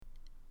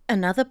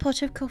Another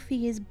pot of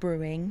coffee is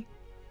brewing,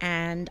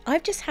 and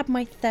I've just had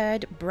my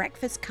third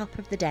breakfast cup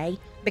of the day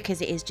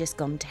because it is just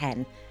gone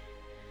 10.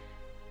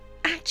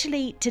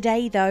 Actually,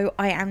 today though,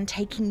 I am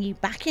taking you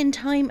back in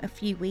time a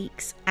few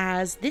weeks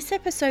as this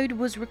episode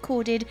was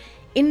recorded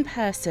in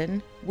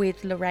person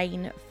with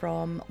Lorraine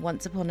from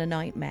Once Upon a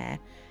Nightmare.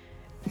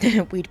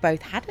 We'd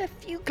both had a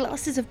few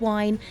glasses of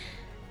wine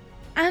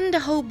and a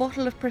whole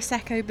bottle of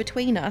Prosecco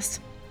between us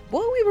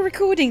while we were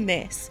recording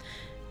this.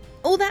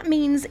 All that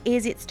means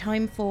is it's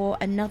time for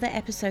another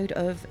episode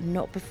of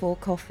Not Before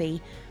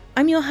Coffee.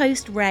 I'm your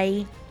host,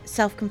 Ray,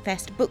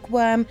 self-confessed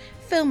bookworm,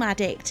 film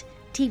addict,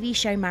 TV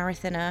show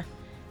marathoner,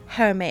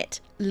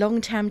 hermit,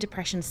 long-term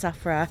depression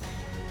sufferer,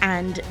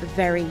 and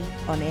very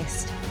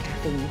honest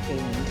caffeine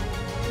fiend.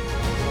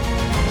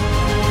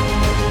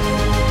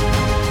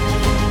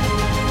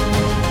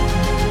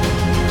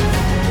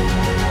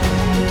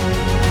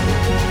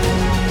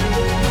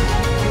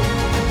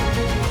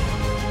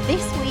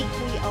 This week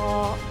we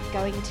are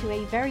going to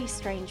a very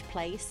strange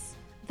place,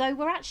 though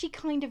we're actually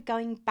kind of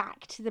going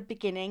back to the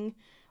beginning,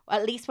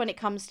 at least when it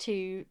comes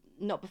to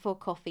Not Before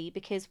Coffee,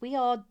 because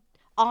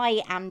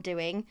I am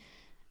doing,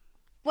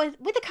 with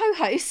a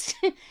co-host,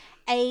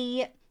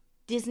 a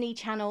Disney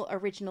Channel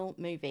original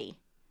movie,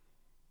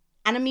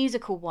 and a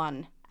musical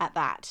one at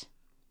that.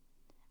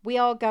 We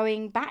are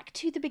going back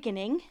to the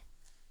beginning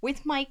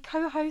with my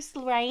co-host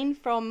Lorraine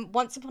from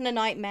Once Upon a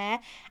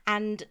Nightmare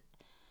and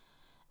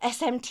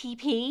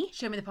SMTP.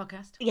 Show me the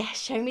podcast. Yeah,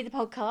 show me the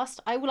podcast.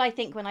 All I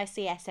think when I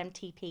see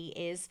SMTP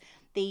is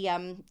the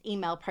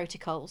email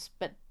protocols,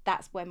 but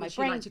that's where my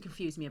brain... you like to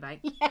confuse me about.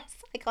 Yes,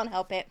 I can't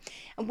help it.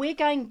 And we're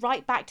going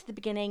right back to the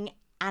beginning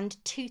and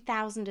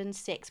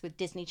 2006 with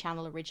Disney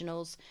Channel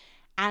originals.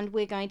 And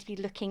we're going to be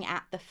looking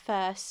at the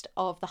first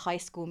of the High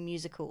School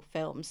Musical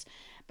films.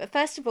 But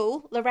first of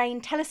all,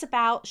 Lorraine, tell us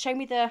about Show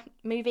Me the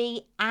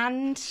Movie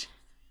and...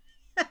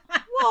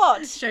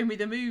 What? Show me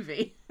the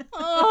movie.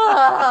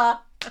 I'm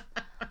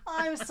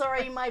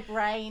sorry, my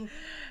brain.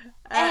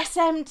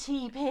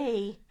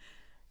 SMTP.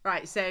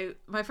 Right, so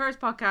my first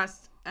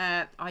podcast,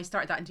 I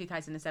started that in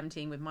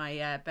 2017 with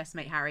my best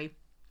mate Harry.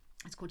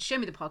 It's called Show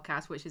Me the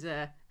Podcast, which is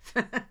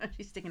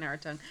she's sticking out her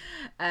tongue,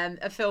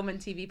 a film and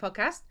TV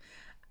podcast.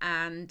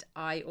 And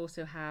I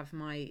also have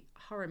my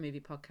horror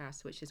movie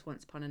podcast, which is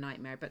Once Upon a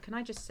Nightmare. But can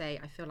I just say,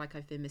 I feel like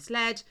I've been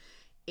misled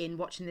in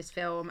watching this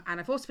film. And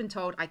I've also been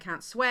told I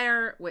can't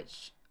swear,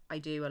 which I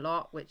do a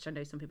lot, which I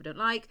know some people don't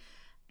like.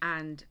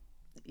 And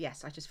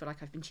yes, I just feel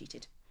like I've been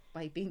cheated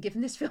by being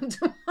given this film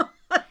to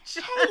watch.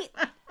 Hey,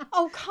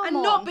 oh, come on.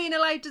 And not being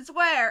allowed to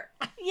swear.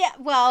 Yeah,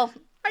 well...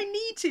 I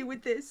need to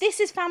with this. This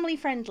is family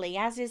friendly,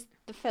 as is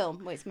the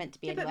film. Well, it's meant to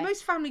be anyway. But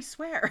most families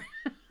swear.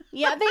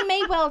 Yeah, they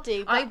may well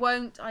do. But I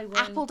won't.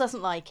 Apple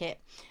doesn't like it.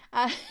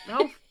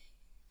 Oh,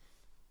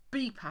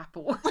 beep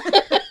Apple.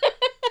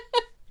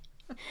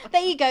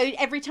 There you go.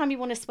 Every time you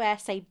want to swear,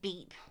 say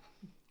beep.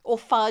 Or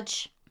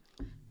fudge.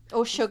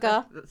 Or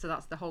sugar. So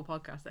that's the whole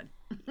podcast then.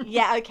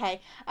 Yeah, okay.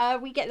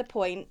 We get the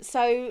point.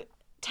 So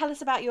tell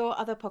us about your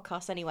other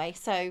podcasts anyway.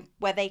 So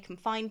where they can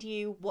find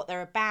you, what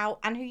they're about,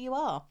 and who you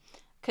are.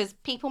 Because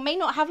people may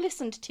not have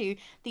listened to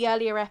the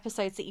earlier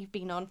episodes that you've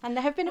been on. And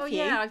there have been a few.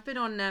 Yeah, I've been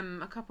on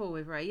a couple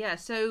with Ray. Yeah,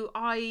 so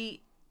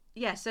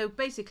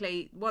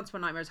basically, Once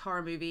Upon a Nightmare is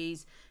horror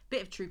movies,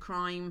 bit of true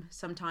crime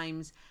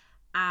sometimes.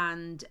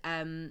 And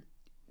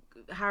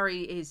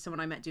Harry is someone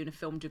I met doing a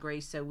film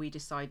degree, so we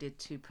decided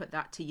to put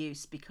that to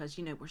use because,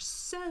 you know, we're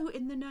so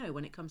in the know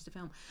when it comes to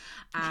film,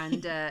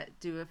 and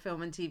do a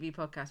film and TV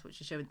podcast,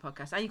 which is Show Me the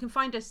Podcast. And you can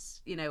find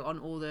us, you know, on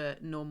all the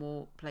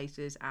normal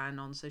places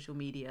and on social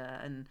media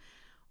and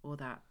all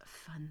that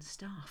fun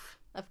stuff.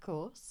 Of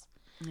course.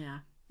 Yeah.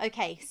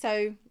 Okay,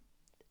 so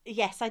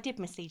yes, I did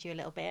mislead you a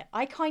little bit.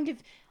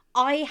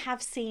 I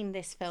have seen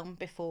this film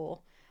before.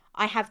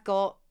 I have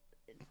got,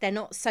 they're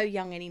not so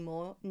young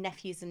anymore,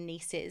 nephews and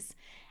nieces.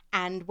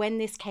 And when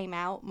this came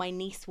out, my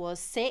niece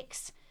was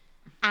 6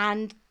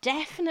 and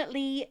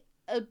definitely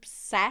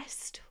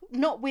obsessed,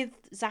 not with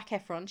Zac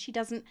Efron.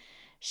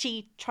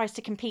 She tries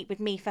to compete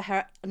with me for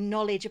her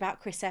knowledge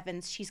about Chris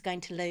Evans. She's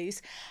going to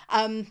lose.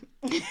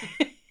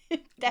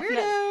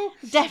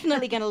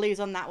 Definitely going to lose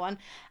on that one.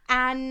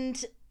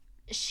 And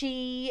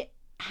she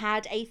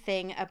had a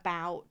thing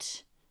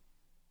about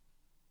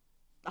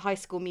High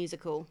School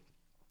Musical.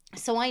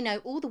 So I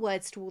know all the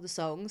words to all the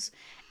songs,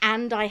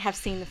 and I have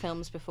seen the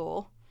films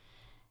before,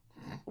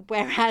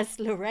 whereas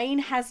Lorraine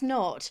has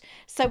not.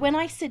 So when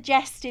I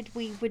suggested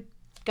we were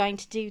going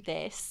to do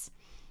this,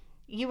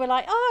 you were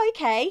like, oh,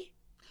 okay.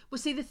 Well,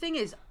 see, the thing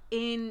is,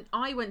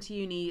 I went to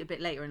uni a bit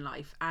later in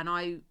life, and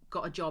I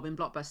got a job in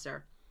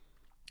Blockbuster.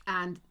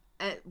 And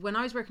when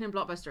I was working in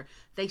Blockbuster,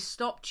 they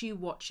stopped you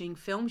watching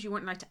films. You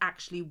weren't allowed to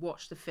actually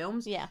watch the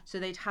films. Yeah. So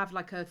they'd have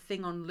like a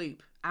thing on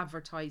loop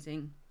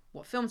advertising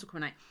what films were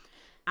coming out.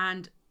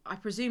 And I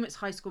presume it's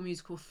High School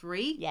Musical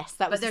 3. Yes,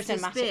 that was the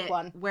cinematic this bit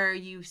one. where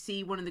you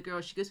see one of the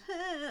girls, she goes,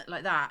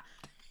 like that.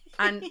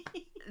 And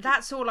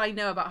that's all I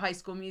know about High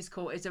School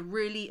Musical is a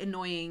really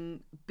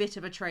annoying bit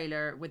of a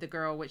trailer with a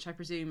girl, which I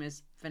presume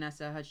is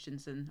Vanessa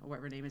Hudgenson or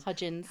whatever her name is.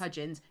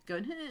 Hudgens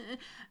going,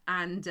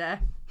 and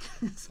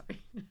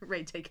sorry,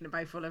 Ray taking a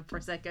mouthful of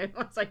Prosecco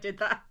once I did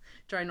that,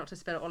 trying not to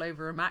spill it all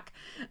over a Mac.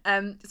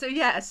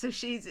 So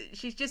she's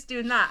just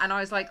doing that, and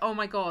I was like, oh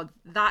my god,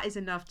 that is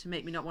enough to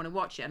make me not want to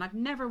watch it. And I've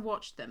never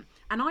watched them,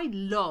 and I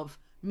love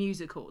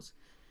musicals,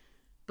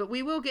 but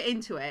we will get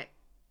into it.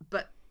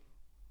 But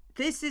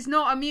this is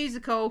not a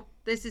musical.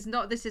 This is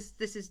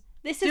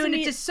doing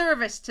a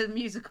disservice to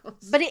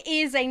musicals. But it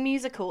is a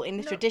musical in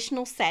the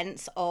traditional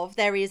sense of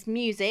there is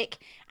music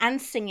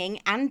and singing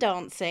and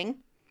dancing.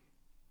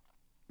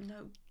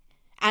 No.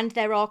 And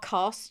there are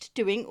cast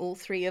doing all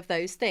three of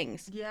those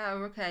things. Yeah,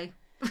 okay.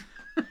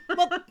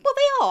 well, they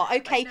are.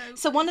 Okay,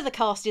 so one of the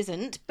cast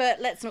isn't, but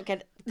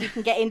we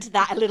can get into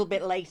that a little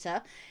bit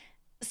later.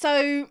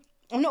 So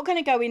I'm not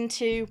going to go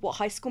into what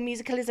High School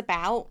Musical is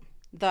about,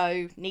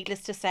 though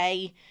needless to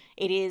say,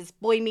 it is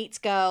boy meets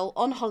girl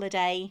on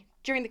holiday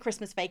during the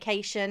Christmas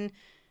vacation.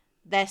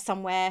 They're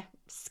somewhere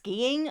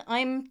skiing,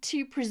 I'm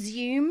to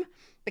presume,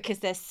 because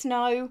there's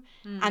snow.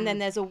 And then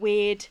there's a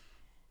weird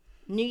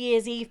New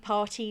Year's Eve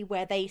party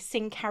where they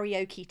sing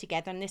karaoke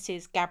together. And this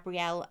is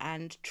Gabrielle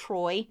and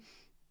Troy.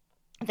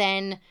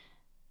 Then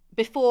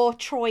before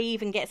Troy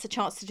even gets a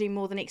chance to do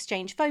more than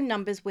exchange phone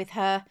numbers with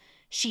her,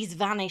 she's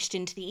vanished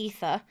into the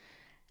ether.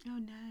 Oh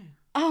no.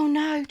 Oh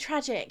no,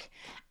 tragic.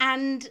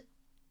 And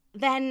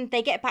then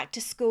they get back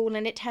to school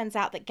and it turns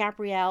out that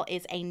Gabrielle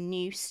is a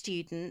new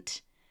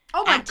student.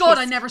 Oh my god,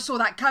 I never saw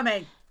that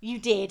coming. You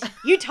did.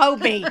 You told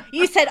me.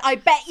 You said, I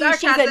bet you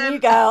she's a new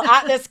girl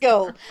at the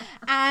school.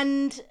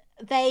 And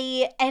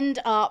they end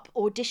up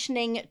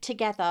auditioning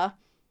together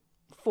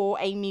for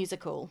a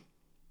musical.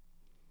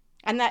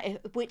 And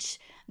which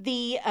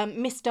the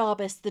Miss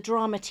Darbus, the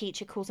drama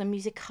teacher, calls a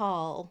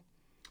musical.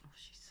 Oh,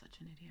 she's such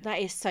an idiot. That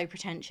is so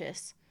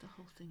pretentious. The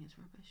whole thing is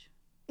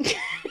rubbish.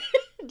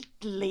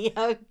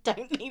 Leo,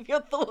 don't leave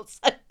your thoughts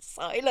in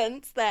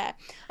silence there.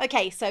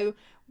 Okay, so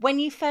when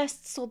you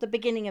first saw the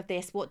beginning of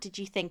this, what did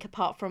you think,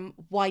 apart from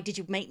why did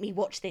you make me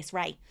watch this,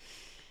 Ray?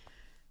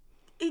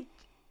 It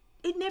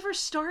never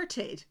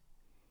started.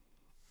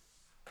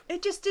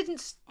 It just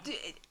didn't.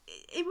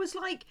 It was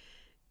like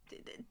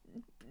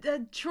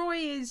Troy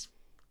is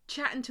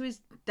chatting to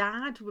his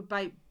dad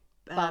about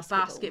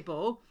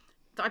basketball.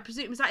 I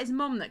presume, was that his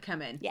mum that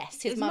came in?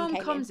 Yes, his mum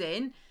comes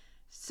in.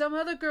 Some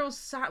other girls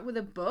sat with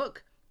a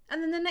book,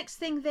 and then the next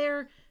thing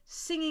they're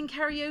singing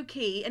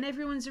karaoke, and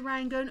everyone's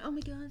around going, "Oh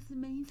my god, it's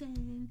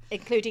amazing!"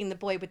 Including the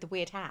boy with the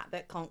weird hat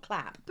that can't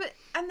clap.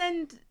 And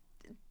then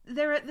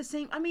they're at the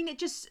same. I mean, it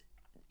just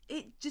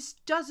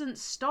doesn't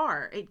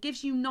start. It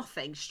gives you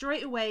nothing.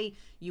 Straight away,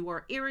 you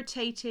are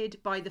irritated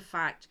by the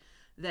fact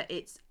that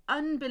it's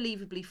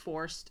unbelievably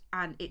forced,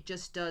 and it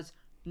just does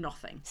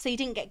nothing. So you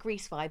didn't get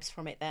Grease vibes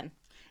from it then?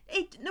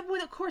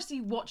 Well, of course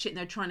you watch it and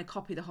they're trying to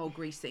copy the whole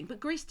Grease thing,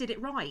 but Grease did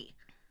it right.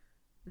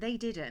 They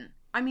didn't.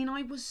 I mean,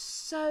 I was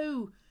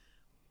so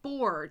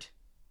bored.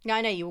 Yeah,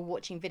 I know, you were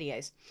watching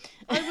videos.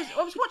 I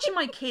was watching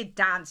my kid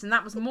dance, and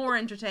that was more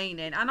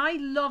entertaining. And I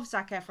love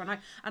Zac Efron.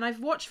 I've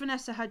watched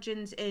Vanessa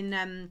Hudgens in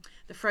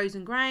The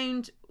Frozen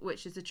Ground,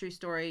 which is a true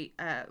story,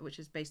 which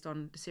is based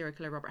on the serial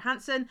killer Robert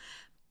Hansen.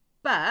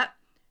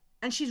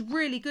 And she's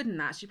really good in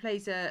that. She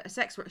plays a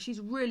sex worker. She's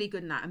really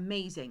good in that.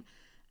 Amazing.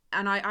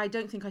 And I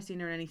don't think I've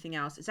seen her in anything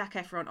else. Zac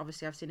Efron,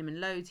 obviously, I've seen him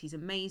in loads. He's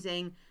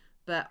amazing.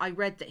 But I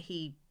read that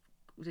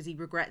does he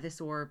regret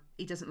this or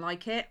he doesn't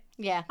like it?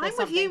 Yeah. I'm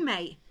with you,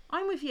 mate.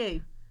 I'm with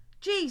you.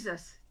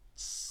 Jesus.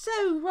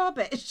 So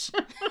rubbish.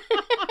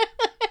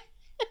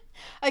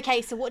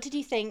 Okay, so what did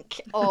you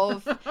think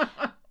of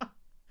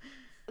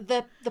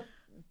the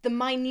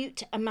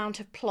minute amount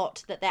of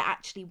plot that there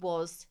actually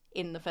was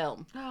in the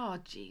film? Oh,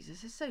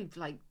 Jesus. It's so,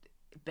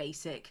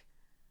 basic.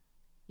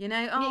 You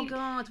know, oh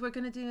God, we're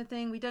going to do a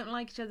thing. We don't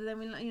like each other.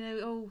 Then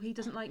oh, he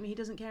doesn't like me. He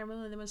doesn't care.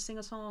 And then we'll sing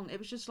a song. It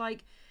was just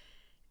and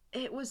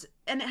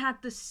it had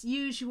this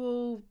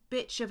usual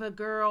bitch of a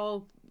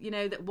girl,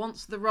 that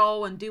wants the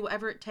role and do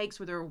whatever it takes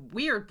with her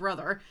weird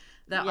brother.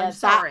 I'm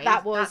sorry.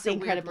 That was that's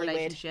incredibly a weird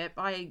relationship.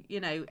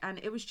 And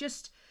it was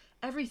just,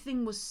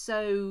 everything was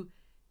so,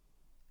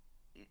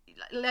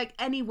 like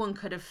anyone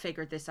could have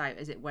figured this out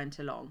as it went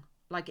along.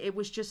 Like, it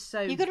was just so.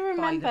 You got to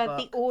remember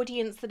the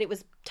audience that it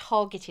was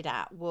targeted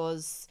at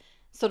was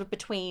sort of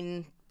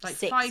between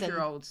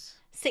 5-year-olds.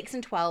 6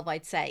 and 12,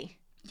 I'd say.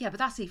 Yeah, but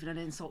that's even an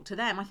insult to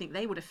them. I think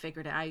they would have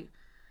figured it out.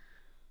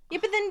 Yeah,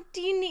 but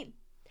then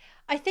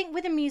I think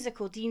with a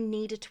musical, do you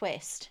need a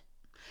twist?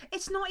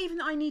 It's not even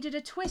that I needed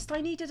a twist. I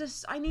needed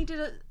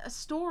a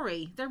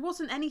story. There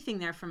wasn't anything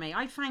there for me.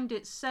 I found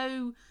it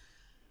so.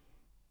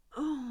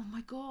 Oh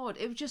my God.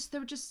 There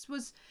just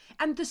was,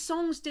 and the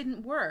songs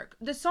didn't work.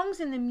 The songs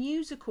in the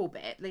musical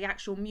bit, the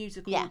actual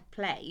musical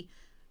play,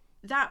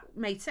 that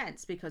made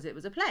sense because it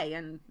was a play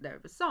and there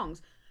were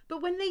songs.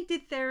 But when they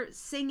did their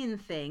singing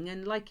thing,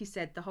 and like you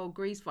said, the whole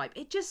Grease vibe,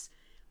 it just,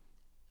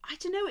 I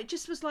don't know, it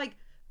just was like,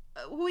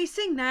 will we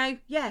sing now?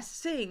 Yes,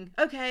 sing.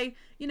 Okay.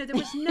 There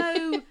was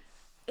no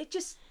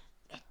just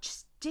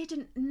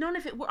didn't. None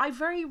of it. I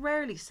very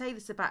rarely say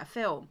this about a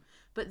film,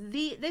 but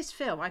this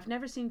film, I've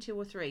never seen 2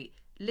 or 3.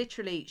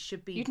 Literally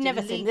should be. You'd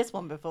never seen this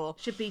one before.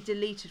 Should be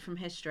deleted from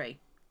history.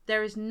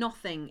 There is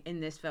nothing in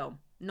this film.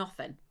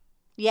 Nothing.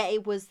 Yeah,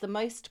 it was the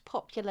most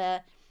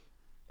popular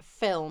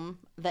film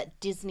that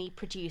Disney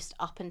produced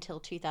up until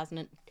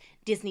 2000.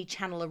 Disney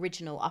Channel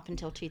original up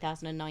until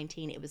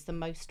 2019. It was the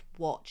most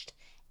watched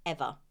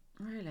ever.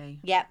 Really?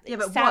 Yeah. Yeah,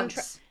 but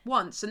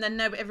once, and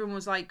then everyone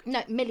was like,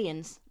 no,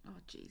 millions. oh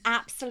Jesus.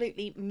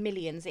 Absolutely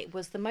millions. It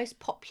was the most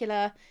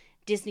popular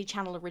Disney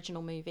Channel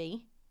original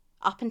movie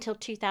up until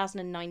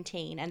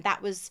 2019, and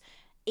that was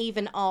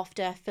even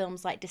after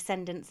films like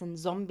Descendants and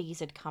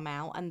Zombies had come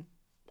out, and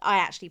I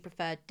actually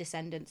preferred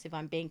Descendants, if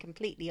I'm being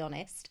completely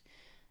honest,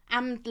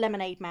 and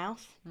Lemonade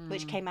Mouth,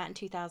 which came out in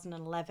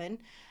 2011.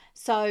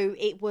 So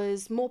it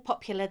was more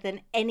popular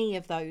than any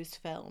of those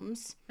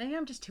films. Maybe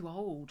I'm just too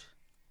old.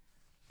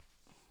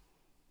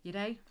 You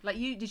know? Like,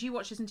 did you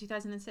watch this in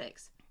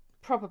 2006?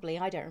 Probably,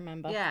 I don't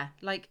remember. Yeah,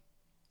 like,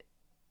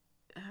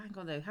 hang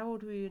on though, how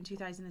old were you in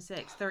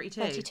 2006? 32?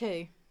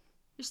 32.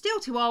 You're still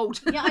too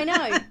old. Yeah, I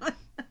know.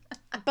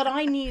 But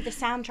I knew the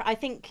soundtrack. I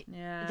think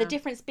Yeah. the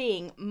difference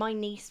being my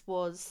niece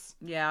was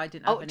Yeah, I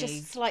didn't have any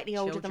just slightly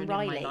older than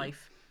children in Riley. my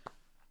life.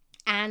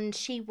 And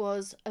she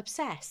was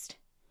obsessed.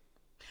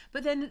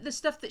 But then the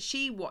stuff that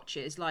she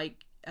watches,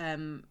 like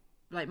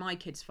my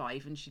kid's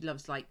 5 and she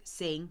loves like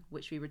Sing,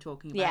 which we were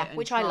talking about, Yeah, and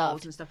which I Trolls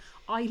loved. and stuff.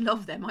 I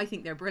love them. I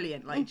think they're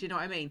brilliant. Like, do you know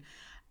what I mean?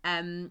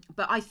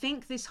 But I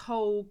think this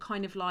whole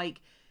kind of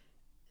like,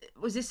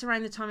 was this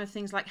around the time of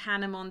things like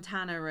Hannah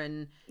Montana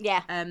and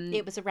Yeah,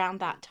 it was around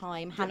that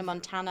time. Hannah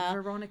Montana.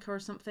 Veronica or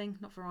something?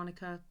 Not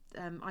Veronica.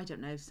 I don't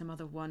know, some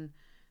other one.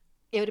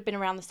 It would have been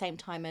around the same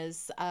time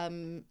as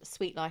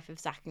Sweet Life of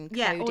Zack and Cody.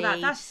 Yeah, all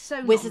that. That's so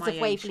not Wizards my of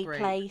age Waverly group.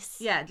 Place.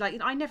 Yeah, like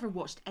I never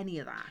watched any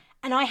of that.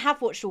 And I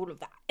have watched all of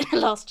that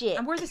last year.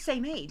 And we're the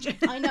same age.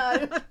 I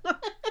know.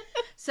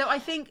 So I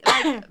think,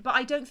 like, but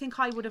I don't think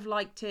I would have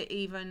liked it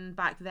even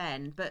back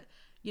then. But,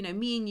 you know,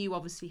 me and you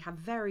obviously have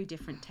very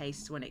different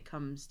tastes when it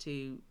comes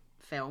to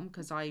film,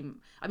 because I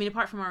mean,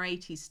 apart from our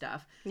 80s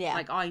stuff, Yeah.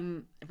 like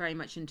I'm very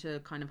much into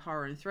kind of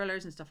horror and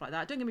thrillers and stuff like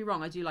that. Don't get me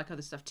wrong, I do like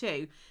other stuff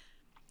too.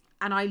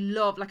 And I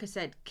love, like I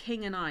said,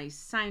 King and I,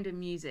 Sound of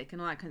Music and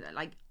all that kind of,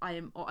 like, I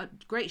am a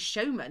Great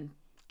Showman.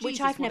 Which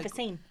Jesus, I've never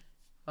seen.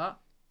 What?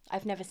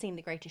 I've never seen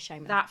The Greatest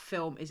Showman. That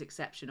film is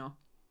exceptional.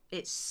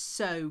 It's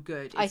so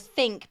good. I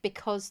think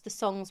because the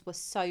songs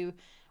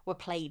were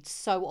played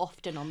so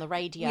often on the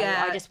radio,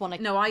 Yeah, I just want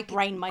to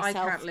brain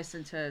myself. I can't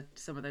listen to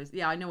some of those.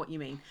 Yeah, I know what you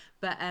mean.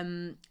 But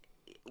when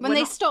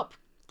they stop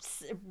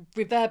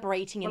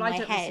reverberating in my I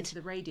don't head. listen to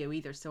the radio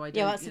either, so I don't.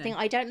 Yeah, that's the thing.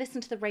 I don't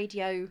listen to the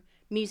radio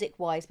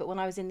music-wise, but when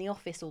I was in the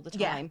office all the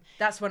time,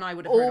 that's when I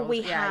would have heard all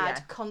we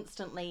had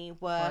constantly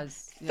were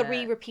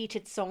 3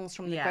 repeated songs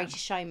from The Greatest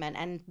Showman,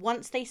 and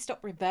once they stop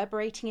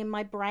reverberating in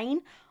my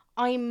brain,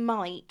 I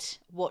might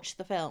watch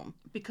the film.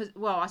 Because,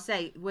 well, I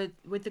say with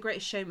The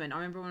Greatest Showman, I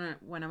remember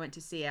when I went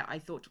to see it, I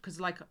thought, because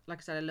like I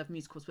said, I love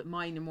musicals, but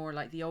mine are more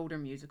like the older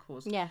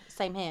musicals. Yeah,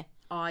 same here.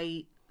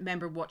 I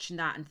remember watching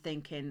that and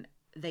thinking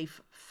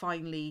they've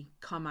finally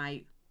come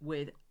out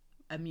with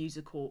a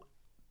musical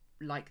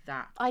like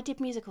that. I did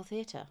musical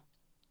theatre.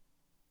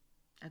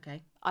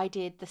 Okay. I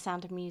did The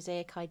Sound of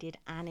Music. I did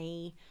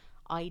Annie.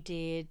 I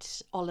did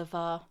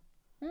Oliver.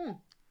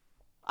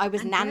 I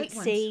was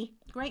Nancy.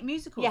 Great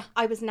musicals. Yeah,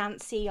 I was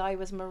Nancy. I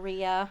was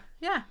Maria.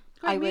 Yeah,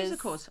 great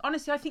musicals.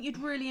 Honestly, I think you'd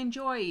really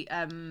enjoy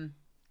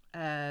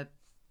The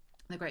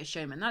Greatest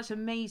Showman. That's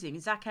amazing.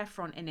 Zac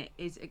Efron in it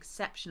is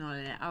exceptional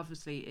in it.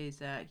 Obviously,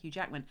 is Hugh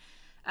Jackman.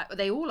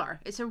 They all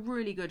are. It's a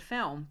really good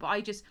film. But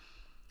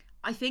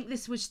I think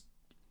this was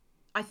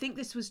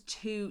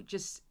too.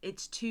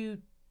 It's too.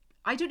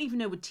 I don't even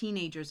know what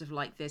teenagers have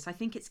liked this. I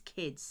think it's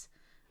kids.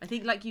 I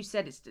think, like you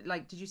said, it's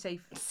like, did you say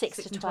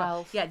 6 to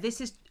 12? Yeah,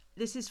 this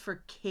is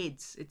for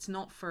kids. It's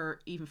not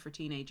even for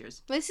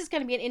teenagers. Well, this is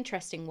going to be an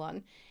interesting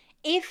one.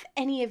 If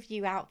any of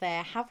you out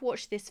there have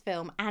watched this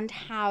film and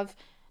have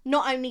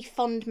not only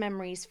fond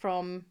memories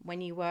from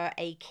when you were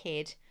a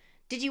kid,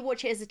 did you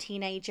watch it as a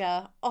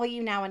teenager? Are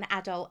you now an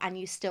adult and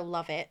you still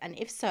love it? And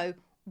if so,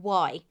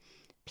 why?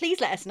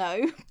 Please let us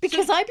know,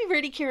 because I'd be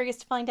really curious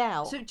to find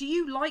out. So do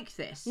you like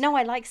this? No,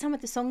 I like some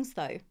of the songs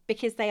though,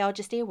 because they are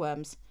just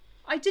earworms.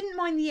 I didn't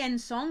mind the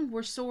end song.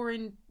 We're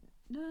soaring.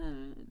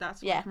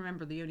 That's what I can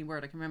remember. The only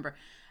word I can remember.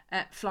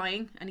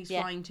 Flying, and he's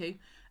flying too.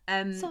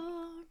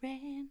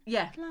 Soaring.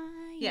 Yeah.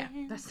 Flying. Yeah.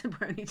 That's the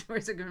only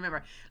words I can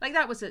remember. Like,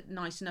 that was a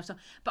nice enough song.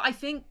 But I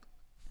think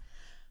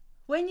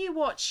when you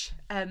watch,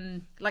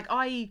 like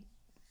I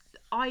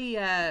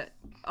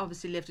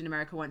obviously lived in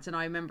America once, and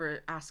I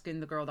remember asking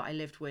the girl that I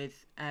lived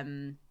with,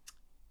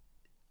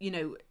 you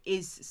know,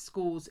 is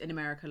schools in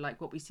America like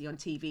what we see on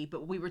TV?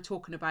 But we were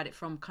talking about it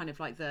from kind of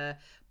like the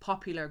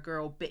popular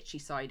girl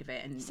bitchy side of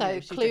it. And so,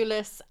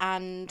 Clueless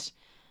and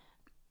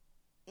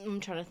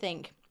I'm trying to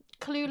think.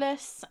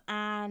 Clueless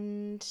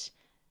and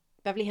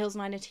Beverly Hills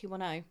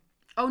 90210.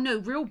 Oh no,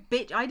 real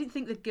bitch. I didn't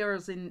think the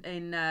girls in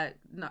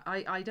no,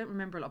 I don't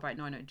remember a lot about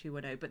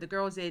 90210, but the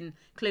girls in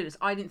Clueless,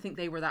 I didn't think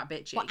they were that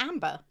bitchy. What,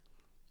 Amber?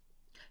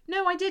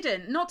 No, I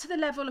didn't. Not to the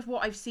level of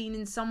what I've seen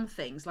in some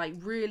things, like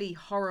really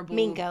horrible.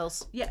 Mean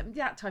Girls. Yeah,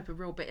 that type of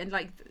real bit. And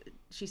like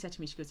she said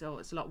to me, she goes, "Oh,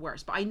 it's a lot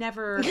worse." But I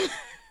never,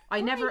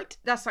 Right.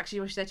 That's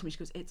actually what she said to me. She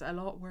goes, "It's a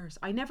lot worse."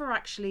 I never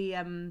actually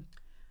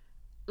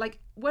like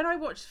when I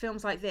watch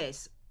films like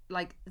this,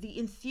 like the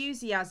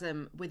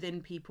enthusiasm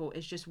within people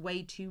is just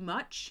way too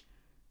much.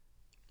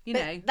 You But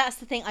know, that's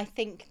the thing. I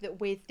think that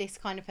with this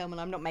kind of film,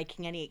 and I'm not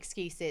making any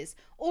excuses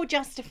or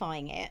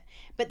justifying it,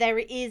 but there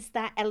is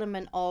that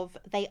element of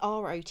they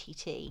are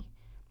OTT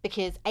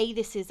because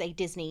this is a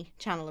Disney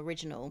Channel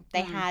original.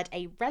 They had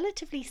a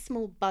relatively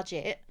small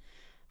budget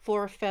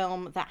for a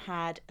film that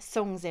had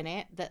songs in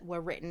it that were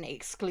written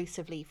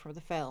exclusively for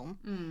the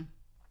film,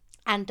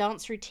 and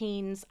dance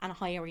routines, and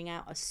hiring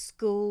out a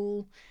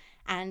school,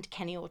 and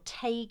Kenny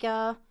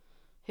Ortega,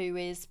 who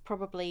is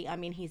probably, I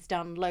mean, he's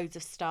done loads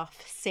of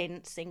stuff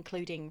since,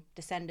 including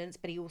Descendants,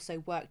 but he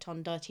also worked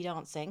on Dirty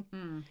Dancing.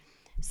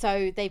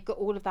 So they've got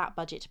all of that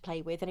budget to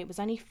play with, and it was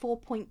only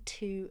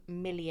 $4.2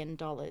 million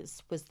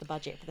was the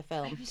budget for the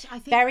film. I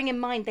think Bearing in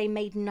mind they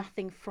made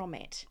nothing from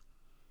it.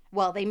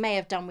 Well, they may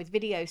have done with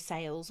video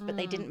sales, but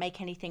they didn't make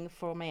anything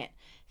from it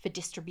for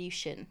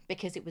distribution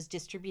because it was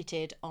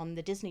distributed on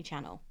the Disney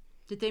Channel.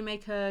 did they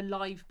make a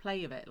live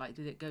play of it? Like,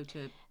 did it go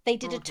to? They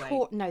did Broadway? a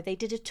tour. No, they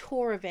did a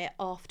tour of it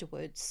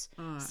afterwards,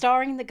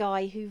 starring the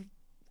guy who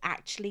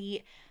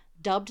actually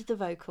dubbed the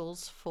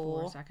vocals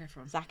for Zac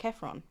Efron. Zac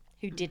Efron,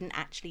 who didn't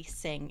actually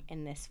sing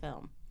in this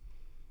film.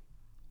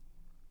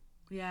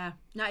 Yeah,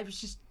 no, it was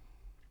just.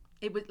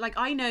 It was like,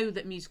 I know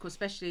that musicals,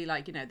 especially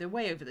like, you know, they're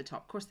way over the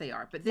top. Of course they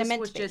are, but this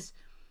meant was to be. just.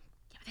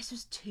 Yeah, but this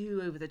was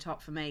too over the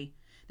top for me.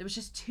 There was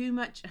just too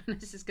much. And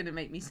this is going to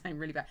make me sound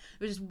really bad.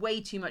 There was just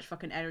way too much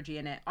fucking energy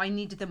in it. I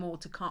needed them all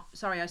to come.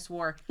 Sorry, I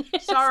swore.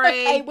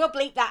 Sorry. Okay, we'll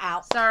bleep that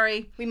out.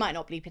 Sorry. We might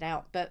not bleep it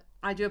out, but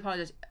I do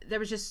apologize. There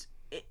was just.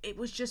 It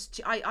was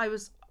just. I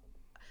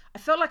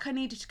felt like I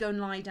needed to go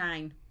and lie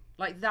down.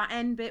 Like that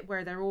end bit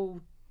where they're all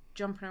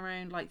jumping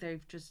around like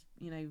they've just,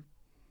 you know,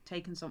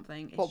 taken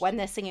something. but when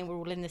they're singing We're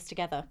All In This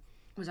Together.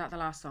 Was that the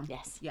last song?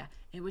 Yes. Yeah.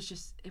 It was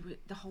just.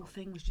 The whole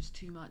thing was just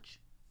too much.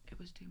 It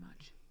was too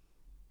much.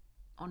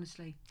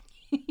 Honestly.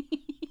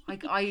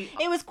 Like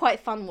It was quite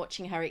fun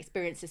watching her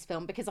experience this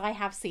film because I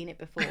have seen it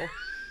before.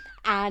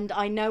 And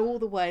I know all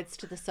the words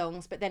to the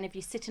songs, but then if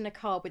you sit in a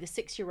car with a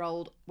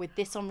 6-year-old with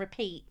this on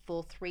repeat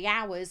for 3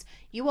 hours,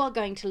 you are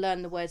going to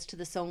learn the words to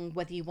the song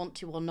whether you want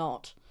to or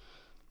not.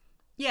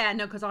 Yeah,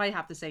 no, because I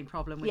have the same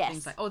problem with Yes.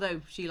 things like, although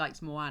she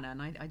likes Moana,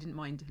 and I didn't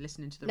mind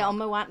listening to the No, rock.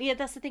 Moana. Yeah,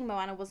 that's the thing.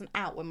 Moana wasn't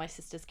out when my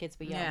sister's kids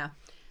were young.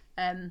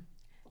 Yeah.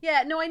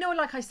 Yeah, no, I know,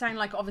 like, I sound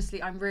like,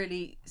 obviously, I'm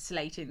really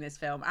slating this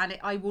film, and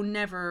I will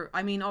never,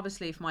 I mean,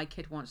 obviously, if my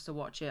kid wants to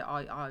watch it,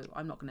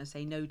 I'm not going to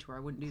say no to her, I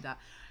wouldn't do that,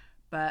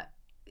 but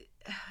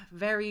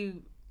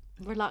very...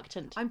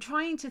 Reluctant. I'm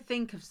trying to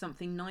think of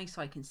something nice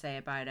I can say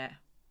about it,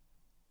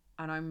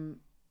 and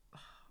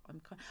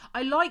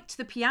I liked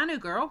the piano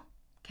girl,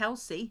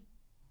 Kelsey.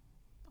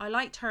 I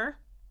liked her.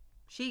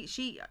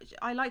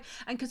 I like,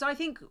 and because I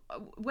think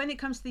when it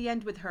comes to the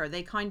end with her,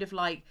 they kind of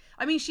like,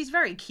 I mean, she's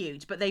very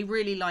cute, but they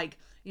really like,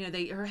 you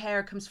know, her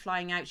hair comes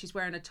flying out, she's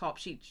wearing a top,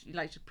 she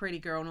likes a pretty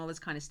girl and all this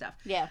kind of stuff.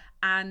 Yeah.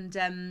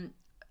 And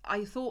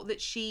I thought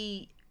that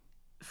she,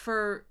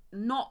 for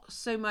not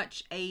so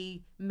much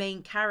a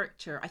main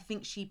character, I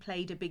think she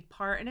played a big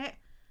part in it.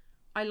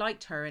 I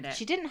liked her in it.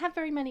 She didn't have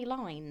very many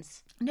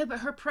lines. No, but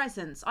her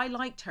presence, I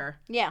liked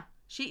her. Yeah.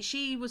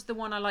 She was the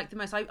one I liked the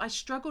most. I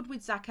struggled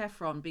with Zac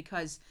Efron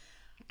because,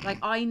 like,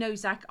 I know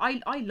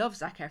I love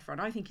Zac Efron.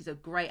 I think he's a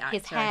great actor.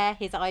 His hair,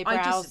 his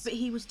eyebrows. But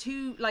he was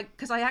too, like,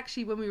 because I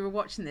actually, when we were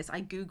watching this,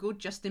 I Googled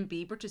Justin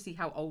Bieber to see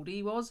how old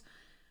he was.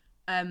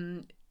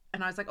 And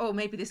I was like, oh,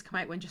 maybe this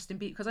came out when Justin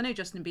Bieber, because I know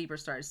Justin Bieber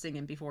started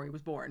singing before he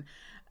was born.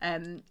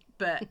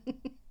 But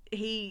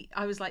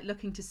I was like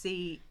looking to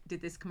see, did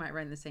this come out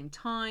around the same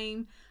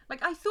time?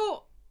 Like, I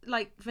thought,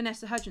 like,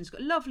 Vanessa Hudgens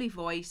got a lovely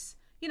voice.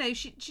 You know,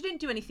 she didn't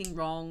do anything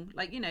wrong.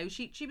 Like, you know,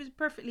 she was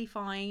perfectly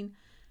fine.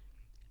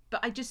 But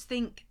I just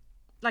think,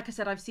 like I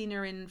said, I've seen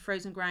her in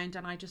Frozen Ground,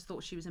 and I just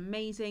thought she was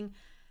amazing.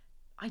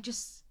 I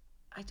just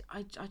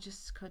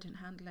couldn't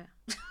handle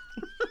it.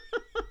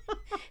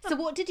 So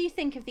what did you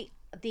think of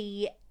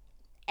the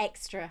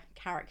extra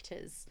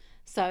characters?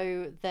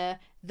 So the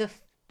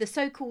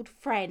so-called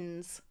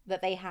friends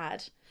that they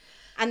had,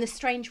 and the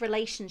strange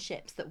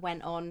relationships that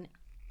went on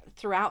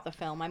throughout the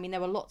film. I mean, there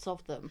were lots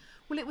of them.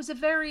 Well, it was a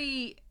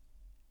very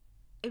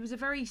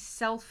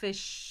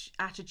selfish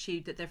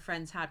attitude that their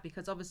friends had,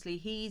 because obviously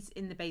he's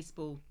in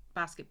the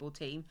basketball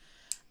team,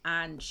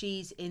 and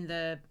she's in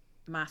the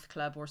math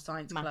club or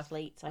science club.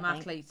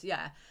 Mathletes,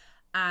 yeah.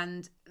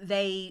 And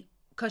they,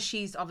 because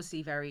she's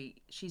obviously very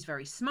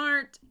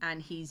smart, and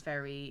he's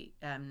very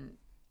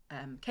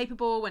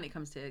capable when it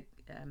comes to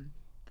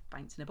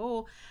bouncing a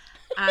ball,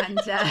 and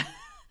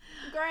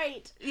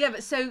Great. yeah,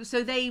 but so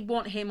they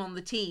want him on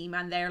the team,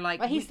 and they're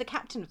like, Well, he's the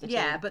captain of the team.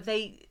 yeah, but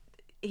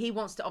he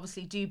wants to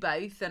obviously do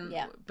both, and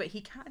Yeah. but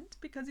he can't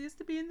because he has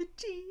to be in the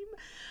team,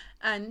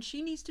 and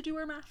she needs to do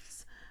her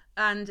maths.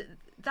 And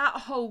that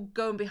whole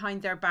going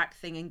behind their back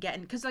thing and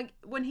getting, because like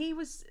when he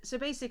was, so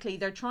basically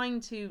they're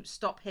trying to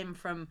stop him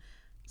from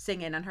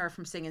singing and her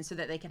from singing so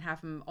that they can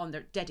have him on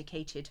their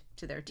dedicated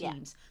to their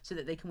teams, so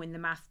that they can win the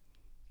math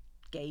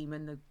game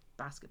and the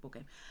basketball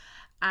game.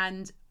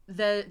 And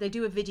they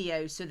do a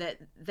video so that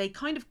they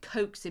kind of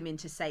coax him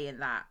into saying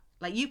that.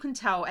 Like, you can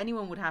tell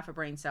anyone with half a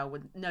brain cell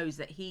knows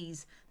that he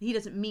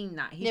doesn't mean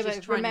that. He's just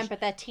but trying remember,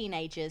 they're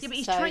teenagers. yeah, but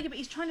he's so...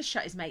 trying to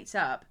shut his mates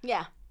up.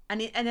 Yeah. And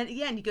then at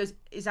the end he goes,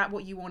 "Is that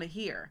what you want to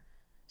hear?"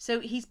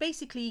 So he's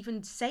basically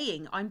even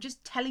saying, "I'm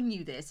just telling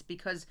you this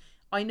because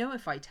I know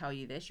if I tell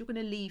you this, you're going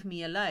to leave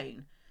me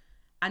alone."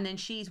 And then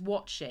she's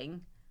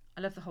watching.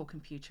 I love the whole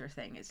computer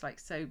thing. It's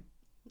like, so,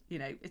 you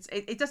know,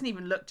 it doesn't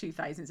even look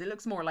 2000s. It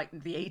looks more like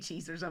the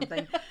 80s or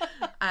something.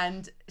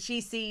 And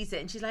she sees it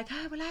and she's like,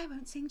 "Oh, well, I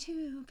won't sing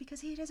too because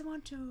he doesn't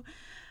want to."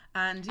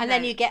 And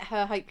then you get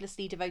her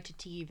hopelessly devoted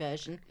to you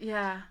version.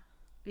 Yeah.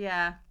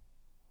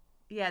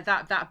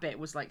 That bit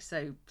was like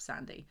so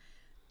Sandy.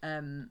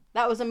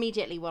 That was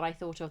immediately what I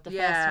thought of the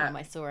first time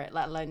I saw it,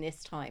 let alone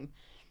this time.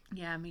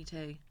 Yeah, me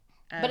too.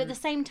 But at the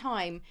same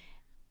time,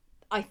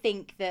 I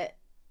think that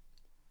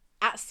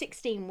at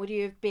 16, would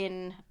you have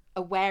been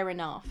aware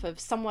enough of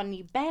someone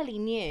you barely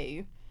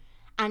knew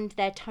and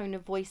their tone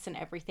of voice and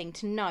everything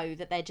to know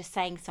that they're just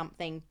saying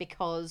something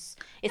because,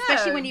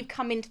 especially when you've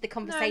come into the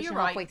conversation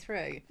halfway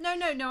through. No,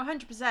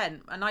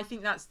 100%. And I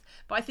think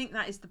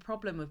that is the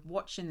problem with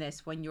watching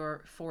this when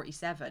you're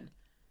 47.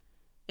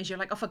 Is you're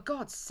like, oh, for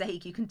God's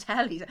sake, you can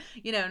tell he's,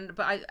 you know,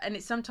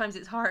 sometimes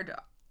it's hard,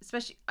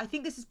 especially, I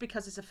think this is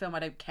because it's a film I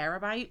don't care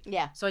about.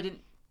 Yeah. So I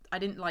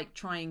didn't like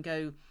try and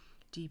go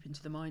deep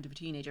into the mind of a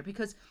teenager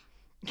because,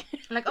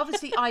 like,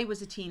 obviously I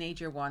was a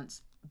teenager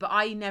once, but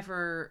I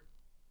never,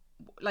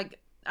 like,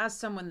 as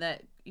someone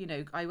that, you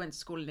know, I went to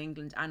school in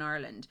England and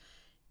Ireland,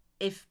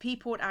 if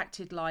people had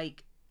acted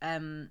like,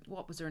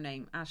 what was her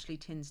name? Ashley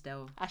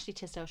Tisdale,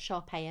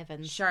 Sharpay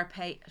Evans.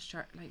 Sharpay,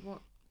 like,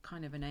 what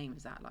kind of a name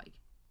is that, like?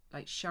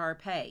 Like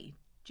Sharpay,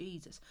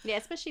 Jesus. Yeah,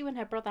 especially when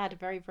her brother had a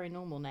very, very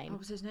normal name. What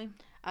was his name?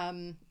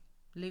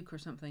 Luke or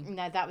something.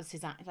 No, that was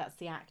that's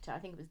the actor. I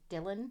think it was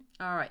Dylan.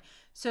 All right.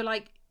 So,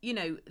 like, you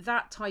know,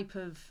 that type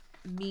of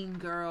mean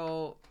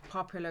girl,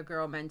 popular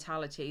girl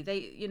mentality,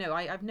 they, you know,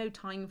 I have no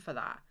time for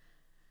that.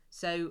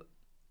 So,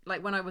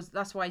 like,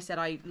 that's why I said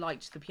I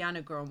liked the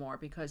Piano Girl more,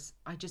 because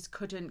I just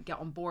couldn't get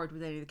on board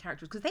with any of the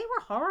characters because they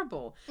were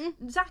horrible.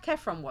 Zac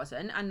Efron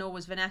wasn't, and nor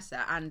was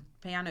Vanessa and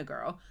Piano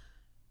Girl.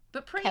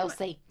 But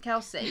Kelsey.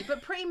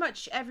 But pretty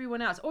much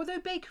everyone else. Although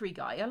Bakery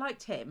Guy, I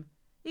liked him.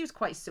 He was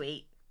quite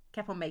sweet.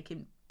 Kept on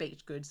making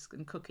baked goods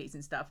and cookies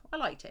and stuff. I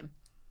liked him.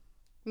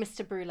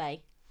 Mr. Brule.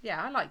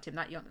 Yeah, I liked him.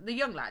 The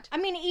young lad. I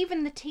mean,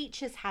 even the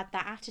teachers had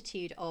that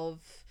attitude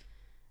of,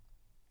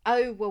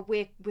 "Oh, well,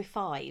 we're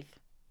 5."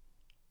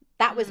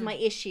 That was my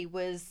issue.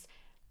 Was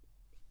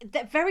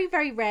that very,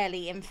 very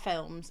rarely in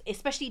films,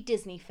 especially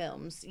Disney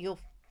films,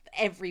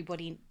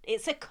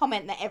 it's a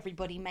comment that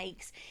everybody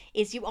makes,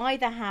 is you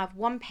either have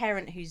one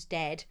parent who's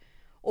dead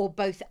or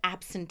both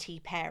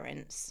absentee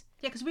parents.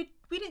 Yeah, because we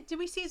did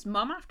we see his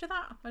mum after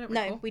that? I don't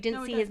recall. No, we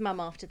didn't see his mum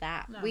after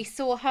that. No. We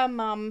saw her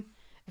mum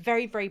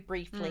very, very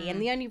briefly,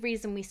 and the only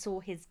reason we saw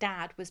his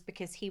dad was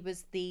because he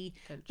was the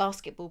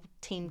basketball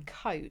team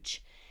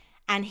coach,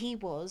 and he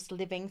was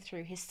living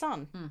through his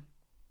son.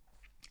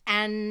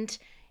 And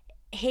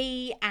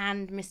he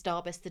and Miss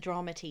Darbus, the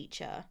drama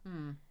teacher,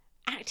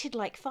 acted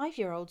like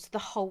 5-year-olds the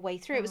whole way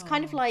through. It was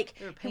kind of like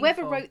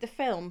whoever wrote the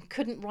film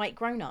couldn't write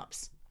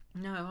grown-ups.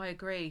 No, I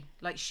agree.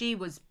 Like, she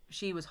was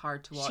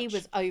hard to watch. She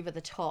was over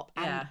the top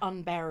and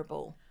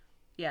unbearable.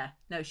 Yeah,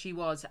 no, she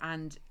was.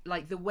 And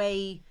like the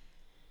way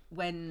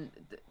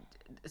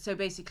so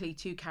basically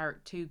two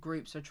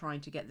groups are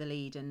trying to get the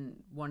lead, and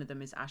one of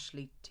them is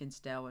Ashley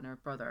Tisdale and her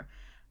brother,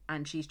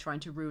 and she's trying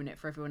to ruin it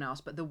for everyone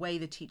else. But the way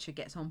the teacher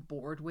gets on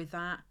board with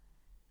that,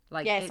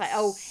 like, it's like,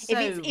 oh, so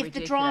if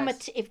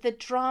the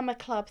drama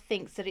club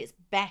thinks that it's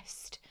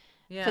best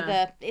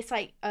it's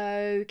like,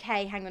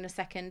 okay, hang on a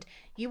second,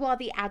 you are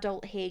the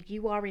adult here,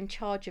 you are in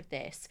charge of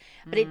this.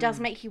 But it does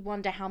make you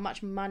wonder how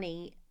much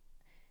money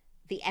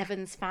the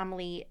Evans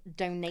family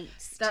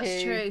donates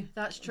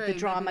that's true the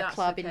drama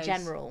club in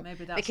general.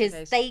 Maybe that's because the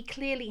case. They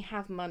clearly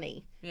have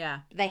money.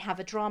 Yeah, they have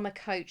a drama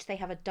coach, they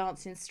have a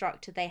dance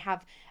instructor, they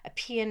have a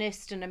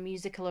pianist and a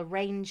musical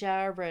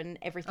arranger and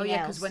everything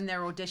else. Because when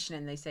they're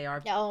auditioning they say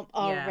our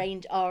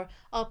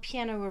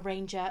piano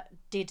arranger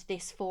did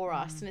this for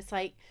us, and it's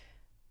like,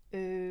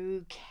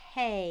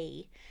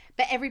 okay.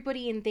 But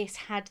everybody in this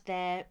had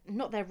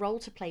not their role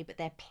to play, but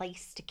their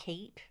place to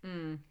keep.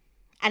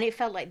 And it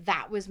felt like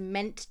that was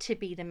meant to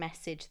be the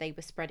message they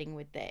were spreading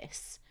with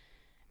this,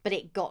 but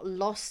it got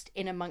lost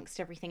in amongst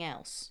everything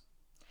else.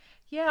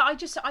 Yeah, I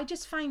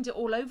just found it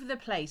all over the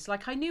place.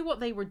 Like, I knew what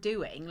they were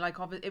doing. Like,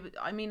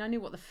 I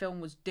knew what the film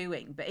was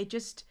doing, but it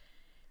just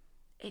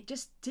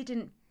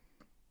didn't.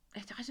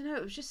 I don't know.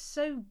 It was just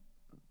so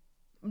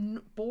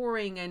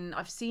boring, and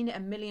I've seen it a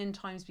million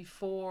times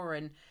before,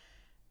 and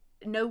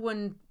no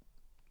one.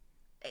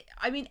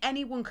 I mean,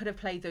 anyone could have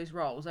played those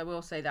roles. I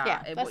will say that.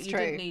 Yeah, that's you true.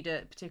 didn't need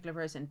a particular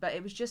person, but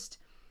it was just.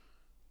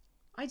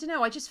 I don't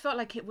know. I just felt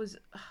like it was.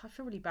 I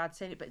feel really bad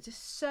saying it, but it's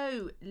just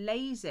so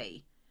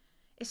lazy.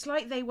 It's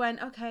like they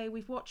went, okay,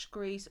 we've watched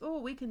Grease.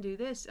 Oh, we can do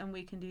this and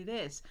we can do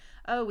this.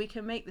 Oh, we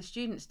can make the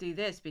students do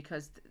this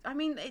because, I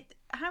mean,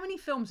 how many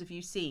films have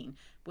you seen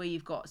where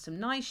you've got some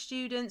nice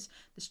students,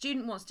 the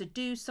student wants to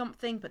do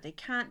something, but they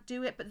can't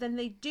do it, but then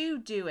they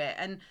do it.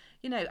 And,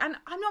 you know, and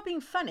I'm not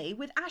being funny,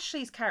 with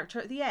Ashley's character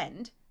at the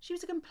end, she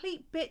was a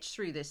complete bitch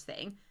through this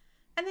thing.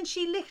 And then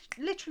she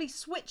literally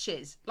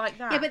switches like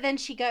that. Yeah, but then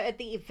she go at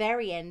the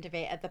very end of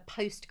it, at the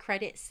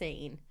post-credit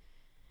scene,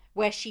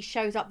 where she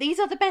shows up. These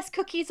are the best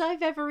cookies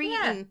I've ever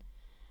eaten.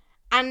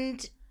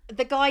 And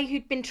the guy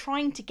who'd been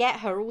trying to get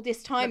her all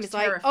this time is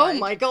terrified. like, oh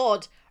my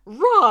God,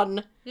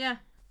 run. Yeah.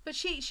 But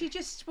she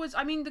just was,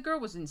 I mean, the girl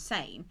was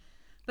insane.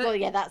 But, well,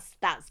 yeah,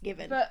 that's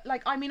given. But,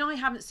 like, I mean, I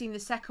haven't seen the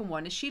second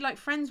one. Is she, like,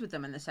 friends with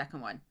them in the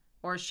second one?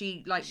 Or is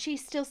she, like...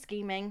 She's still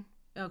scheming.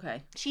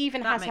 Okay. She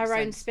even has her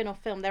own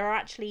spin-off film. There are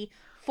actually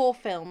 4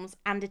 films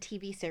and a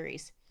TV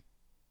series.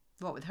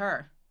 What, with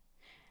her?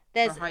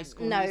 There's High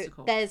School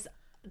Musical? There's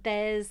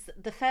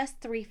the first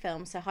 3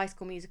 films, so High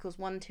School Musicals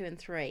 1, 2 and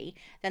 3.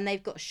 Then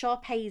they've got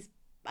Sharpay's,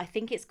 I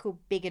think it's called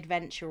Big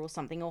Adventure or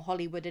something, or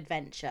Hollywood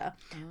Adventure,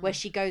 where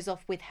she goes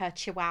off with her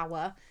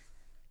chihuahua.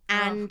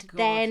 And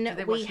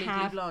then we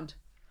have... Blonde?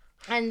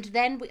 And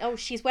then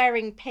she's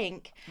wearing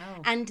pink.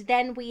 Oh. And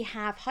then we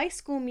have High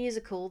School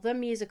Musical,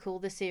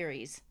 the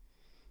series.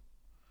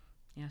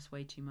 Yes,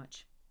 way too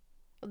much.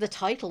 The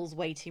title's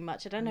way too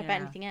much. I don't know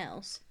about anything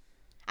else.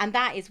 And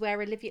that is where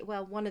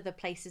one of the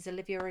places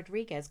Olivia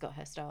Rodriguez got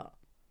her start.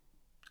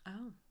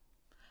 Oh.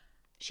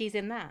 She's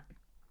in that.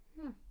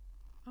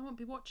 I won't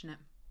be watching it.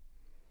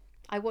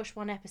 I watched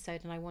 1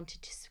 episode and I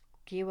wanted to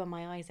skewer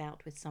my eyes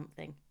out with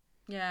something.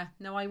 Yeah,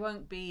 no, I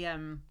won't be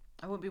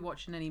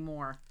watching any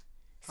more.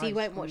 So you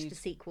won't watch the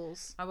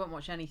sequels? I won't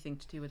watch anything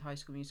to do with High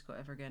School Musical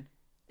ever again.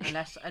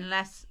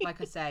 Unless, like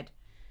I said,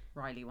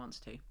 Riley wants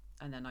to,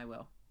 and then I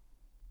will.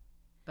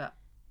 But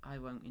I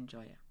won't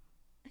enjoy it.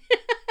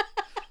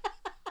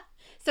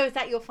 So is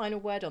that your final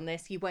word on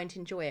this? You won't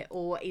enjoy it?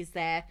 Or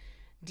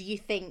do you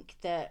think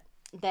that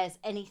there's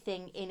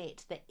anything in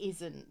it that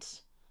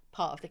isn't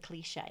part of the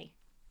cliche?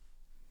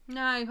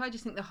 No, I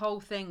just think the whole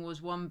thing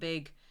was one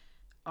big,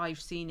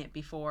 I've seen it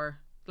before.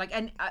 Like,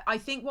 and I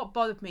think what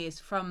bothered me is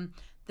from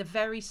the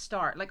very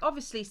start, like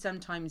obviously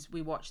sometimes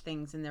we watch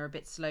things and they're a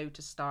bit slow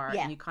to start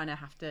and you kind of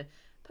have to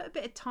put a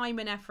bit of time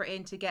and effort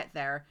in to get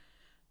there.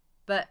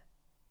 But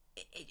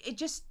it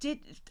just did.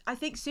 I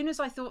think as soon as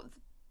I thought,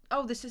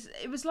 oh,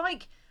 it was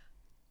like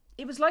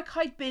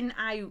I'd been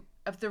out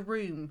of the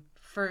room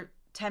for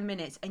 10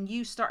 minutes and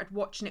you started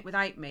watching it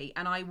without me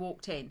and I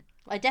walked in.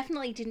 I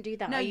definitely didn't do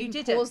that. No, you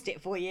didn't. Paused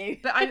it for you.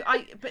 But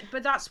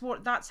but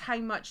that's how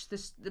much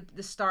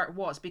the start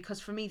was, because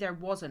for me there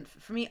wasn't.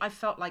 For me, I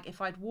felt like if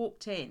I'd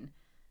walked in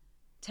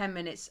 10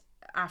 minutes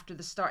after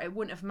the start, it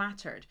wouldn't have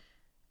mattered.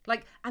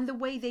 Like, and the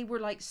way they were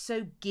like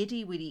so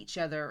giddy with each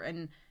other,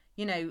 and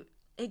you know,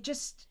 it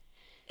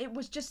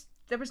was just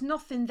there was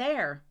nothing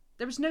there.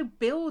 There was no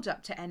build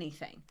up to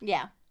anything.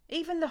 Yeah.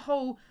 Even the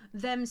whole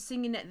them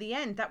singing at the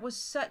end, that was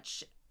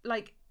such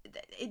like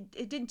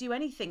it didn't do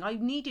anything. I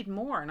needed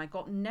more, and I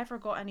never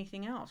got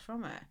anything else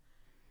from it.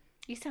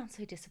 You sound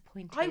so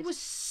disappointed. I was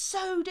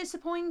so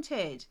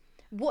disappointed.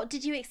 What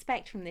did you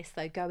expect from this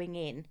though, going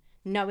in,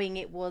 knowing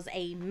it was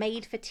a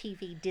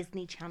made-for-TV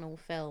Disney Channel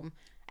film,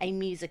 a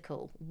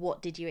musical?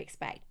 What did you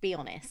expect? Be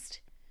honest.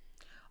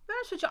 To be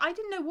honest with you, I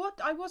didn't know what.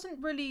 I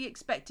wasn't really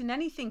expecting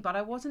anything, but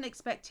I wasn't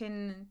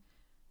expecting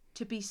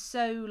to be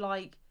so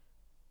like.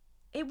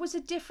 It was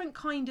a different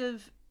kind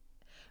of.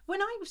 When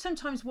I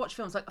sometimes watch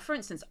films, like for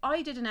instance,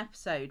 I did an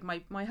episode.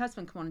 My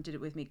husband came on and did it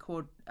with me,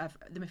 called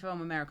the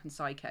film American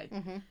Psycho.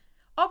 Mm-hmm.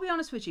 I'll be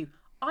honest with you,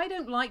 I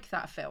don't like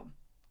that film.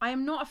 I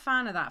am not a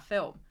fan of that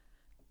film,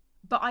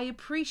 but I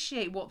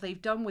appreciate what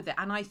they've done with it,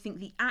 and I think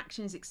the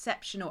action is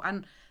exceptional,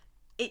 and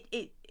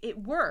it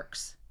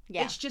works.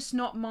 Yeah. It's just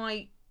not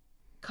my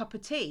cup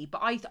of tea,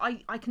 but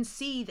I can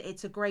see that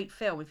it's a great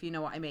film, if you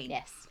know what I mean.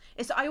 Yes.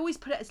 I always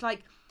put it as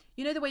like.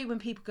 You know the way when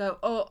people go,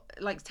 oh,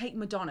 like, take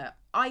Madonna.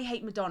 I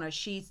hate Madonna.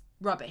 She's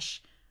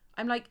rubbish.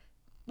 I'm like,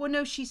 well,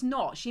 no, she's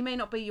not. She may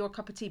not be your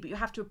cup of tea, but you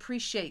have to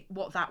appreciate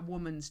what that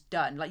woman's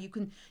done. Like, you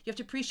have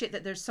to appreciate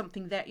that there's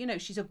something there. You know,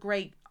 she's a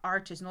great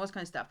artist and all this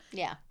kind of stuff.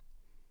 Yeah.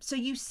 So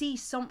you see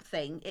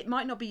something. It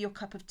might not be your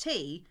cup of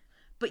tea,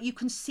 but you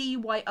can see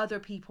why other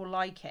people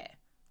like it,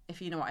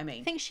 if you know what I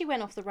mean. I think she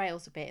went off the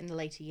rails a bit in the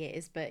later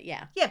years, but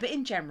yeah. Yeah, but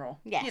in general.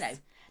 Yes. You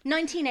know.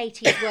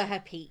 1980s were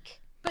her peak.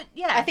 But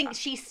yeah, I think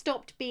she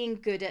stopped being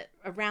good at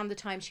around the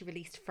time she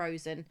released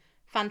Frozen.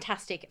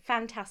 Fantastic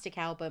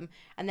album.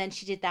 And then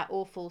she did that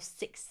awful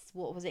 6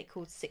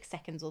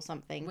 seconds or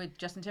something with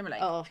Justin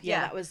Timberlake. Oh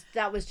yeah,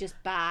 that was just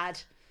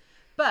bad.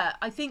 But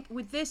I think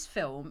with this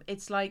film,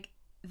 it's like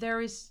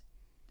there is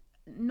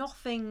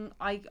nothing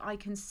I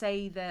can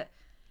say that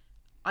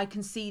I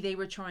can see they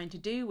were trying to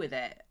do with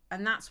it.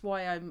 and that's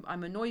why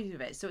I'm annoyed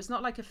with it. So it's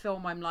not like a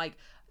film I'm like,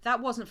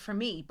 that wasn't for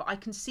me, but I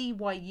can see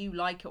why you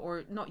like it,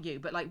 or not you,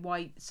 but like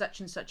why such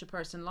and such a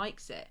person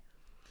likes it.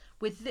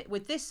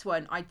 With this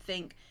one, I'd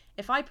think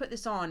if I put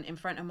this on in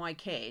front of my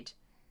kid,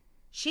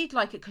 she'd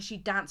like it because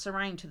she'd dance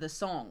around to the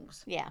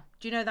songs. Yeah.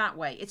 Do you know that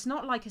way? It's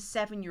not like a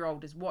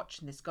 7-year-old is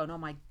watching this going, oh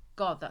my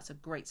God, that's a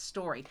great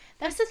story.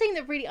 That's the thing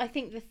that really, I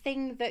think the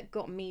thing that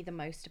got me the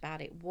most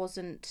about it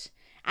wasn't,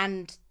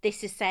 and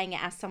this is saying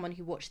it as someone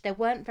who watched, there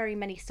weren't very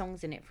many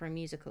songs in it for a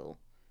musical.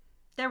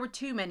 There were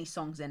too many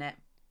songs in it.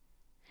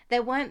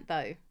 There weren't,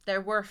 though.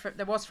 There was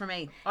for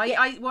me.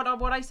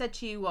 What I said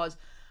to you was,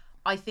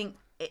 I think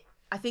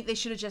they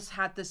should have just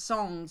had the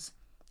songs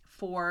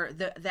for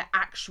the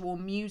actual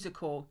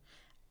musical,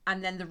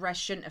 and then the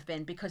rest shouldn't have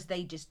been, because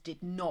they just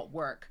did not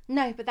work.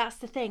 No, but that's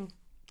the thing.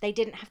 They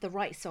didn't have the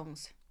right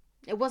songs.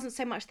 It wasn't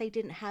so much they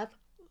didn't have,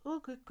 oh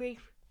good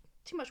grief,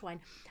 too much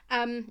wine.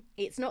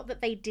 It's not that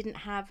they didn't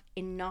have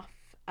enough,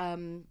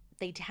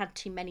 they had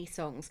too many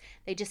songs.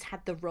 They just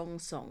had the wrong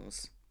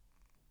songs.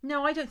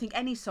 No, I don't think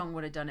any song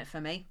would have done it for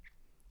me.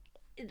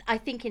 I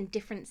think in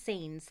different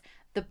scenes,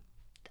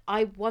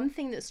 one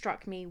thing that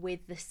struck me with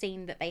the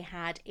scene that they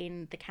had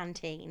in the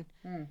canteen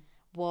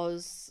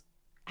was,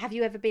 have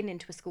you ever been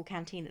into a school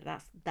canteen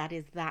that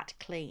is that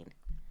clean?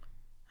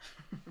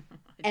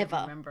 I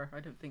don't remember. I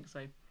don't think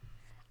so.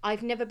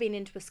 I've never been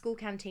into a school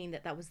canteen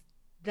that was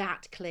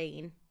that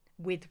clean,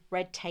 with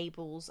red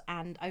tables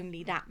and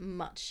only that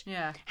much.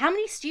 Yeah. How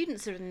many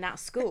students are in that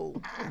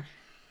school?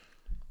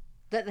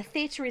 That the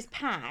theatre is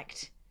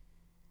packed,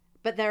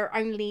 but there are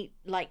only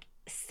like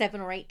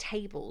 7 or 8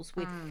 tables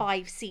with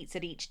 5 seats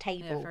at each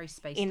table, very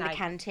spaced in the out.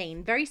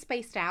 canteen. Very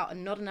spaced out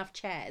and not enough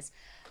chairs.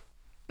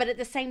 But at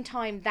the same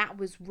time, that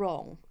was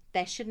wrong.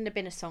 There shouldn't have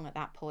been a song at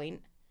that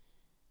point.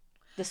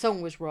 The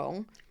song was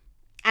wrong.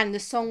 And the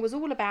song was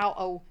all about,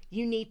 oh,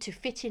 you need to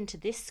fit into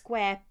this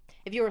square.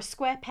 If you're a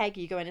square peg,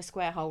 you go in a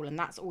square hole, and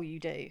that's all you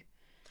do.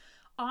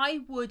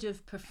 I would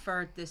have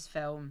preferred this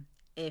film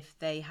if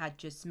they had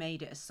just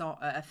made it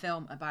a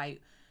film about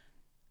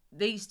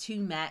these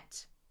two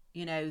met.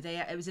 You know,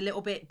 it was a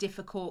little bit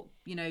difficult,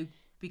 you know,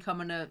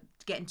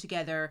 getting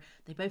together.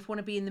 They both want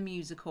to be in the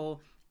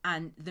musical,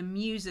 and the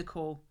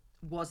musical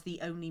was the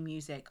only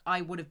music.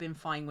 I would have been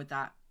fine with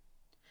that.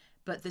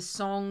 But the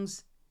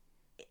songs,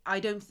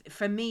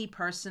 for me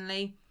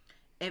personally,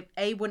 it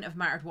A, wouldn't have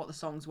mattered what the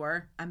songs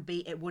were, and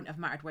B, it wouldn't have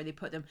mattered where they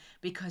put them,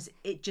 because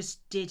it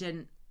just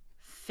didn't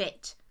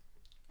fit.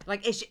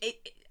 Like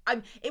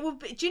it would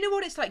be, do you know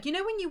what it's like? You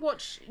know when you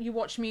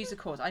watch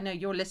musicals, I know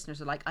your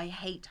listeners are like, I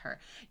hate her.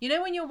 You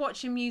know when you're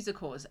watching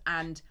musicals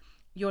and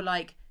you're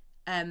like,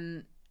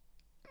 they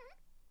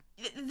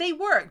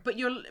work, but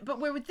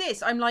we're with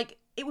this, I'm like,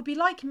 it would be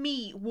like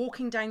me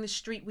walking down the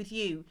street with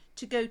you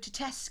to go to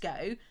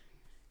Tesco,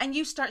 and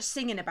you start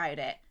singing about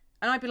it,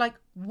 and I'd be like,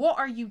 what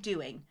are you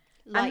doing?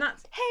 Like, and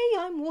that's, hey,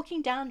 I'm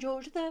walking down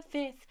George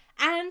V,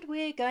 and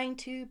we're going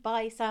to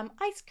buy some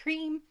ice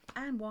cream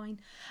and wine,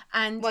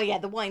 and well, yeah,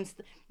 the wine's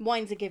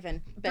a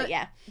given, but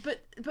yeah, but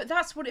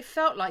that's what it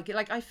felt like.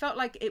 Like, I felt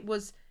like it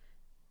was,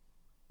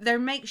 their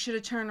mates should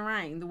have turned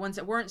around, the ones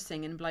that weren't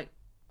singing, and be like,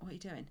 what are you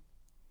doing?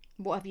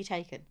 What have you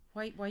taken?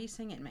 Why are you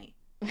singing, mate?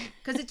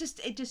 Because it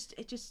just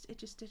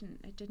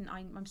didn't.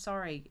 I'm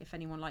sorry if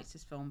anyone likes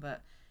this film,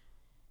 but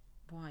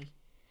why?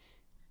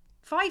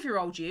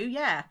 5-year-old you,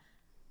 yeah.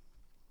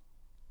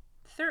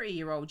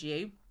 30-year-old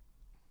you,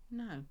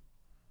 no,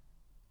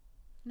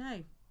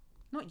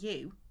 not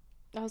you.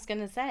 I was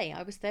gonna say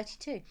I was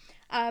 32.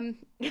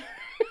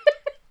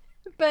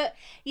 But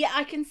yeah,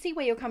 I can see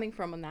where you're coming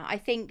from on that. I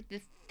think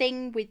the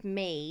thing with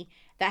me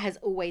that has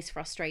always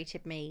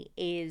frustrated me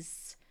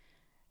is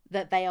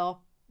that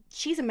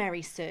she's a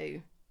Mary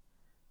Sue.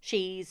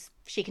 She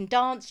can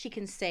dance, she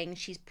can sing,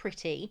 she's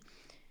pretty.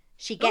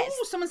 She gets,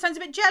 oh, someone sounds a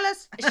bit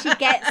jealous.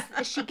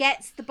 she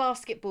gets the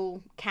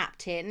basketball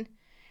captain,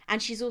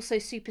 and she's also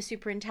super,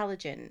 super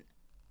intelligent.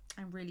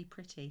 And really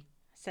pretty.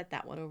 I said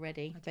that one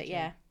already, but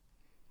yeah.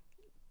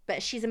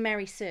 But she's a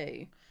Mary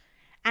Sue.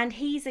 And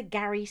he's a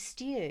Gary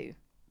Stew.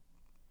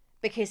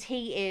 Because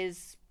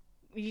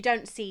you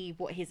don't see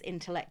what his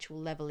intellectual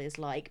level is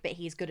like, but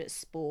he's good at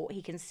sport,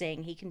 he can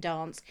sing, he can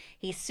dance,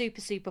 he's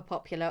super, super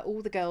popular,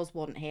 all the girls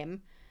want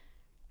him.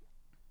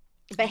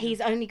 But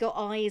he's only got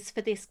eyes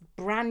for this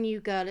brand new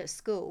girl at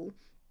school.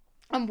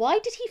 And why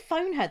did he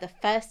phone her the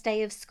first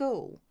day of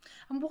school?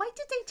 And why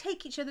did they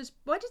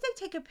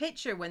take a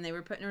picture when they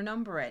were putting her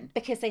number in?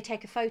 Because they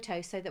take a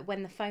photo so that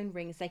when the phone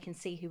rings, they can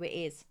see who it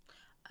is.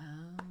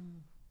 Oh.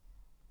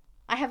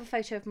 I have a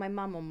photo of my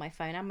mum on my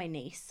phone and my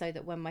niece, so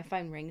that when my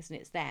phone rings and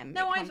it's them,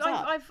 no, it comes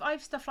up.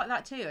 I've stuff like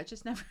that too. I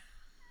just never.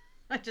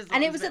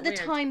 And it was at the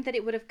time that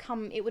it would have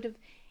come. It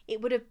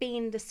would have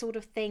been the sort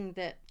of thing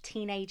that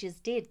teenagers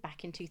did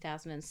back in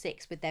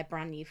 2006 with their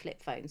brand new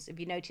flip phones. If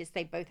you noticed,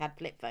 they both had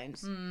flip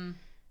phones. I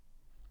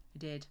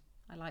did.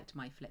 I liked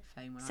my flip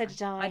phone. So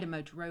did I. I had a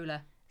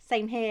Motorola.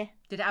 Same here.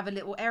 Did it have a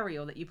little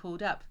aerial that you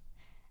pulled up?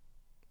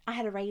 I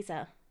had a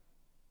Razor.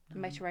 A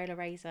Motorola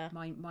Razor.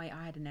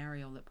 I had an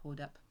aerial that pulled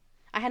up.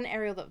 I had an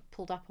aerial that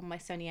pulled up on my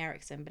Sony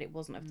Ericsson, but it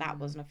wasn't that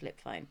wasn't a flip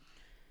phone.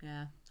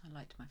 Yeah, I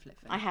liked my flip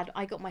phone.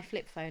 I got my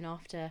flip phone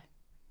after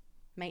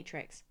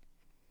Matrix.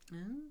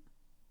 Oh.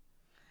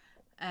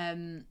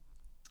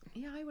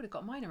 Yeah, I would have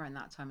got mine around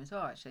that time as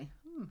well, actually.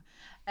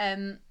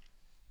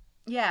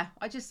 Yeah,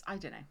 I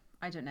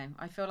don't know.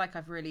 I feel like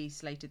I've really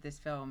slated this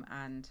film,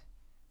 and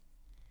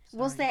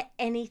was there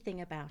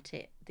anything about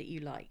it that you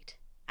liked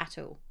at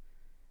all?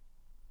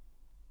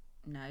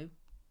 No.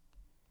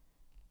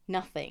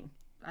 Nothing.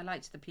 I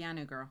liked the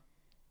piano girl.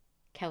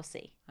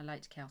 Kelsey. I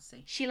liked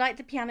Kelsey. She liked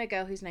the piano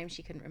girl whose name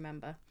she couldn't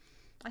remember.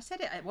 I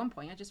said it at one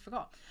point. I just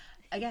forgot.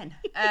 Again.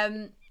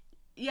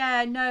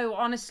 Yeah, no,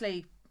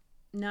 honestly,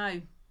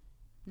 no.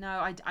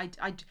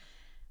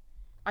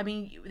 I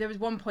mean, there was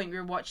one point we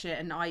were watching it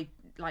and I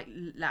like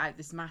let out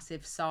this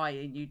massive sigh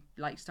and you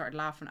like started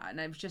laughing at it. And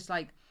it was just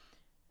like,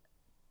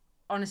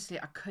 honestly,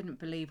 I couldn't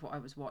believe what I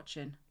was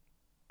watching.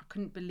 I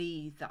couldn't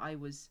believe that I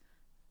was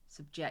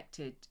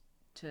subjected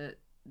to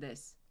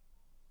this.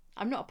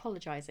 I'm not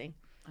apologising.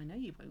 I know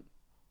you won't.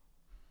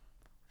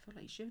 I feel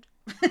like you should.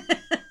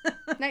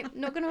 No,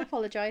 not going to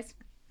apologise.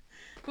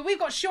 But we've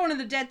got Shaun of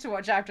the Dead to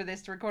watch after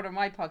this to record on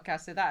my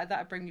podcast, so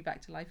that'll bring me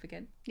back to life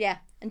again. Yeah,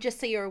 and just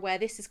so you're aware,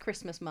 this is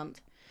Christmas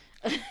month.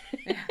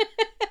 Yeah.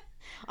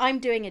 I'm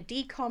doing a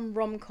decom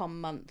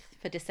rom-com month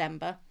for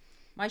December.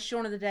 My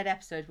Shaun of the Dead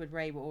episode with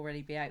Ray will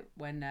already be out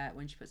when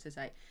she puts this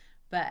out.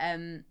 But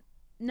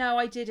no,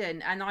 I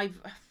didn't, and I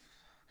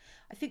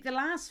think the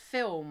last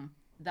film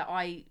that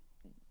I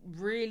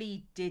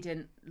really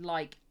didn't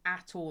like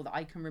at all that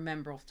I can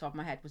remember off the top of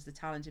my head was The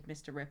Talented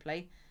Mr.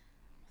 Ripley.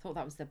 I thought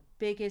that was the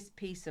biggest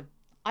piece of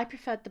I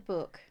preferred the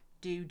book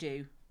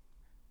doo-doo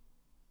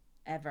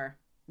ever,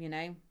 you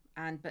know.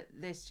 But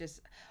this just,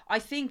 I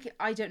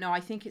don't know, I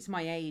think it's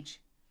my age.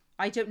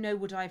 I don't know,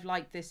 would I have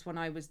liked this when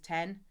I was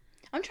 10?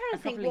 I'm trying to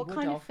think what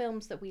kind of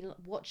films that we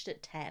watched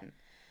at 10.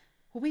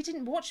 Well, we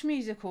didn't watch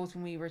musicals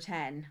when we were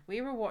 10.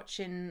 We were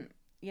watching,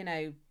 you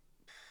know.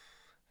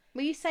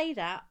 Well, you say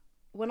that.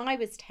 When I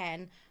was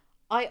 10,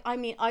 I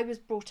mean, I was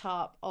brought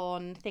up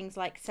on things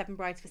like Seven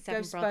Brides for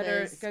Seven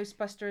Brothers.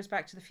 Ghostbusters,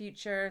 Back to the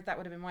Future. That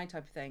would have been my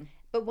type of thing.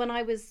 But when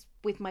I was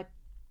with my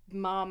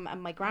mum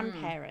and my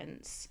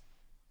grandparents,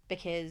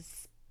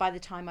 because by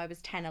the time I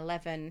was 10,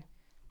 11,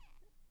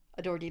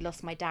 I'd already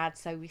lost my dad,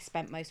 so we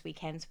spent most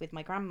weekends with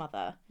my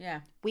grandmother.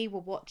 Yeah. We were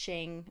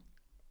watching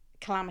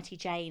Calamity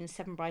Jane,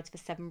 Seven Brides for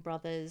Seven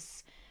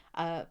Brothers,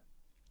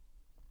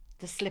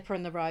 The Slipper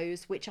and the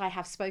Rose, which I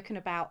have spoken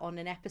about on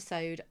an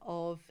episode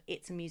of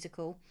It's a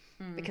Musical,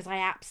 because I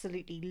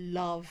absolutely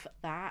love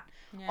that.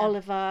 Yeah.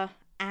 Oliver,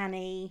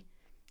 Annie,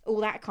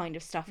 all that kind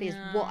of stuff is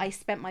what I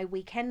spent my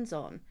weekends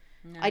on.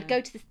 No.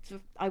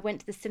 I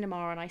went to the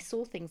cinema and I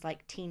saw things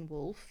like Teen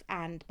Wolf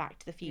and Back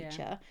to the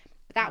Future.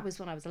 But that was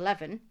when I was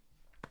 11.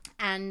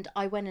 And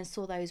I went and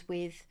saw those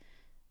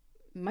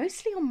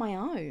mostly on my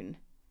own.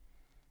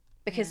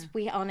 Because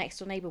our next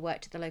door neighbour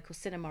worked at the local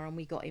cinema and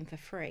we got in for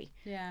free.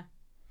 Yeah.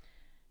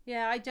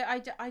 Yeah,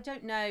 I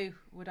don't know,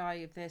 would I,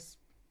 if this,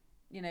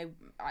 you know,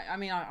 I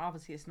mean,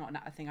 obviously it's not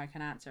a thing I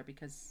can answer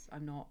because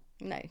I'm not.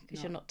 No,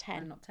 because you're not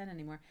 10. I'm not 10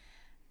 anymore.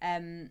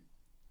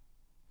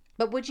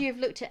 But would you have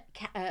looked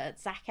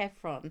at Zac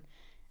Efron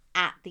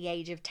at the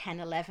age of 10,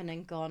 11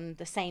 and gone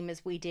the same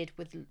as we did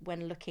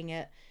when looking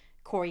at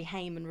Corey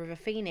Haim and River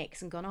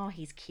Phoenix and gone, oh,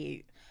 he's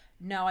cute?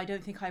 No, I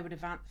don't think I would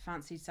have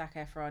fancied Zac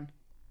Efron.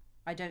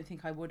 I don't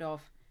think I would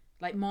have.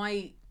 Like,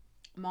 my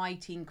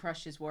teen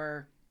crushes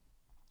were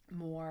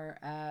more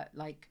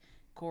like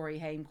Corey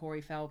Haim,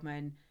 Corey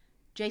Feldman,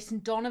 Jason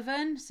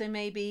Donovan. So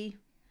maybe,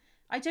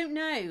 I don't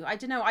know. I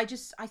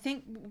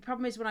think the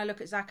problem is when I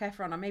look at Zac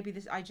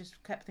Efron, I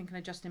just kept thinking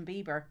of Justin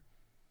Bieber.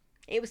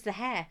 It was the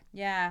hair.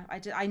 Yeah,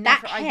 I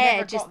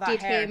never just got that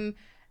did hair. Him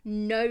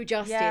no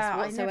justice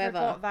whatsoever. I never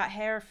got that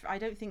hair. I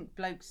don't think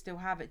blokes still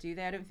have it, do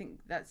they? I don't think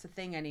that's a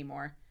thing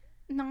anymore.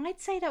 No,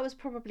 I'd say that was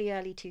probably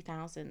early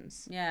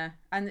 2000s. Yeah,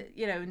 and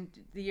you know, in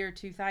the year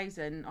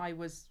 2000, I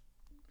was,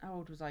 how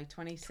old was I?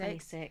 26.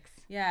 26.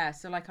 Yeah,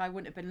 so like I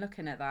wouldn't have been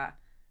looking at that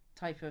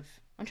type of.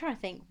 I'm trying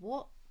to think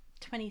what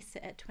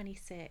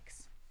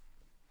 26.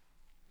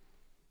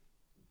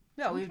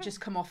 Well, we've just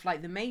come off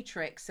like The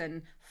Matrix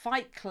and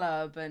Fight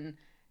Club and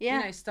you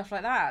know, stuff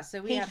like that.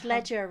 So we Heath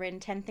Ledger in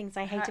 10 Things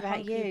I Hate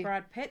About You.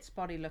 Brad Pitt's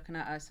body looking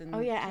at us, and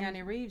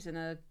Keanu Reeves in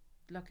a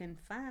looking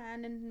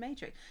fan in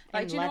Matrix.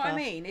 Like, do you know what I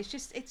mean? It's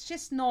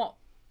just not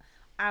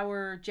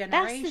our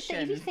generation. That's the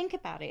thing. If you think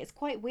about it, it's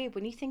quite weird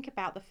when you think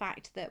about the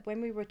fact that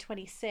when we were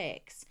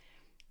 26,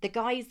 the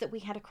guys that we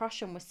had a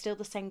crush on were still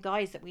the same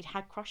guys that we'd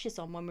had crushes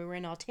on when we were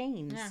in our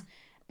teens. Yeah.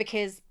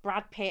 Because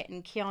Brad Pitt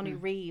and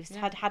Keanu Reeves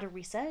had a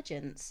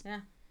resurgence.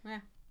 Yeah,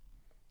 yeah.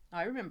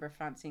 I remember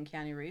fancying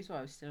Keanu Reeves while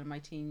I was still in my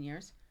teen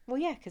years. Well,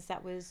 yeah, because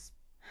that was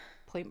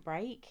Point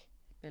Break.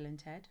 Bill and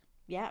Ted.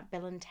 Yeah,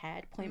 Bill and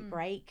Ted, Point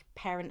Break,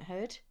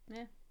 Parenthood.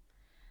 Yeah.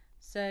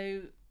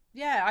 So,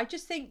 yeah, I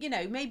just think, you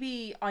know,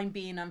 maybe I'm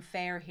being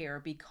unfair here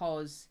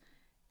because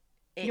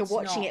you're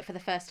watching it for the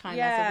first time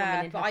as a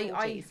woman in her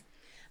 40s.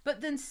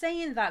 But then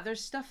saying that,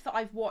 there's stuff that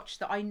I've watched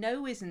that I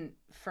know isn't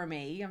for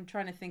me. I'm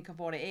trying to think of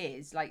what it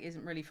is. Like,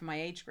 isn't really for my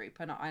age group,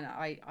 and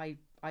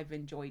I've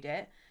enjoyed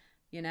it,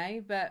 you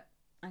know. But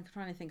I'm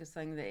trying to think of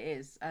something that it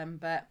is.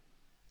 But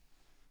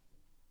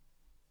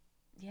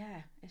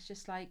yeah, it's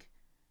just like,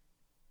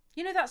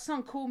 you know that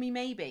song "Call Me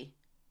Maybe."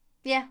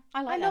 Yeah,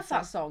 I love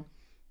that song.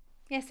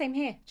 Yeah, same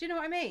here. Do you know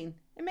what I mean?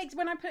 It makes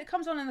when it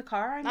comes on in the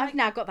car. I've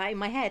now got that in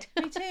my head.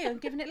 Me too. I'm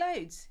giving it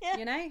loads. Yeah.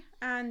 You know,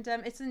 and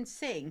it's in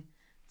Sing.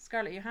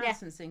 Scarlett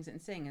Johansson sings it in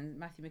Sing, and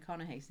Matthew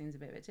McConaughey sings a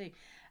bit of it too.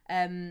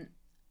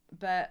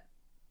 But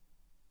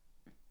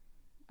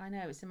I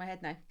know it's in my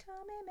head now.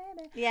 Call me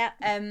maybe. Yeah.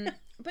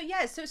 But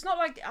yeah, so it's not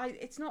like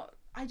it's not.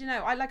 I don't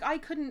know. I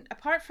couldn't,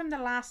 apart from the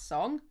last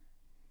song.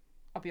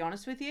 I'll be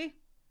honest with you,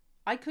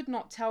 I could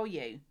not tell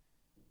you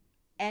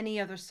any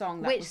other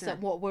song. Which song?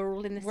 What, We're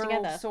All in This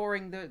Together? We're All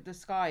Soaring the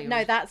Sky.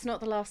 No, that's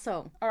not the last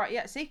song. All right,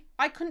 yeah. See,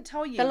 I couldn't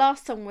tell you. The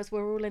last song was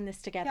We're All in This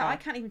Together. Yeah, I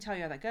can't even tell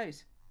you how that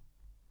goes.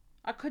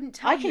 I couldn't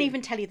tell you. I can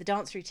even tell you the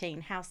dance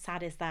routine. How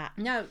sad is that?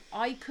 No,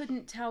 I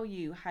couldn't tell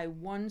you how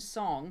one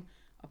song,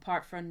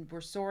 apart from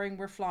We're Soaring,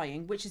 We're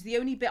Flying, which is the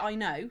only bit I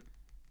know,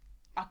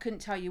 I couldn't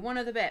tell you one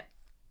other bit.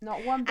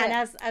 Not one bit. And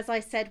as I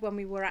said when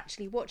we were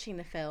actually watching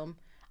the film,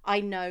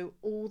 I know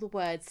all the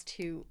words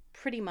to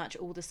pretty much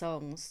all the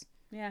songs.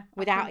 Yeah.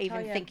 Without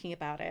even thinking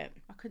about it.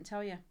 I couldn't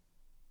tell you.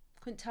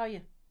 Couldn't tell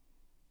you.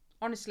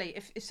 Honestly,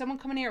 if someone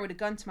come in here with a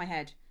gun to my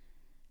head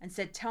and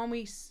said, tell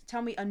me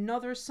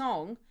another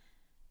song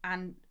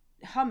and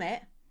hum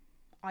it,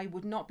 I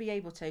would not be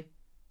able to.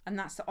 And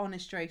that's the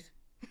honest truth.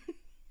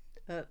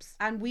 Oops.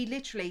 And we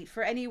literally,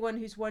 for anyone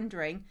who's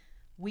wondering,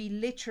 we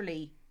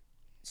literally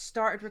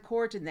started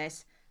recording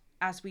this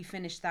as we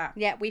finished that.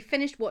 Yeah, we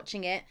finished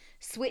watching it,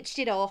 switched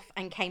it off,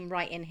 and came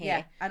right in here.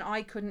 Yeah, and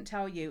I couldn't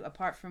tell you,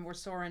 apart from We're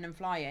Soaring and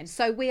Flying.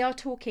 So we are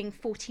talking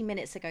 40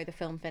 minutes ago the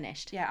film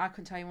finished. Yeah, I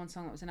couldn't tell you one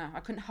song that was enough.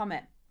 I couldn't hum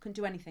it. Couldn't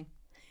do anything.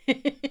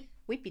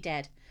 We'd be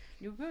dead.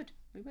 You would.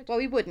 We would. Well,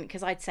 we wouldn't,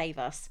 because I'd save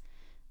us.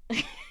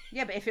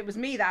 Yeah, but if it was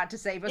me that had to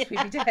save us,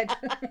 we'd be dead.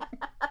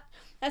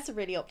 That's a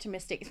really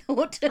optimistic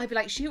thought. I'd be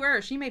like, shoot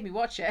her. She made me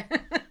watch it.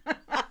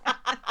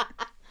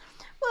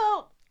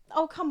 Well,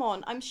 oh, come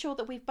on. I'm sure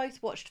that we've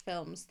both watched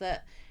films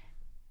that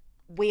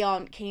we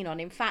aren't keen on.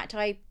 In fact,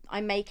 I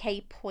make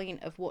a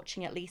point of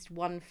watching at least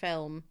one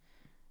film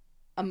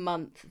a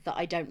month that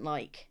I don't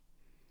like.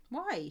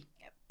 Why?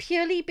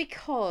 Purely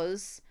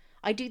because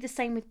I do the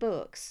same with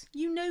books.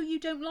 You know you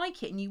don't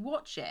like it and you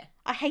watch it.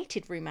 I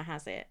hated Rumour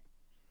Has It.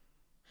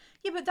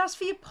 Yeah, but that's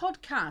for your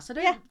podcast. I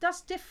don't. Yeah.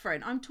 That's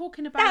different. I'm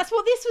talking about. That's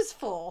what this was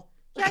for.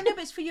 Yeah, I know,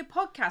 but it's for your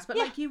podcast. But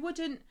Yeah. like, you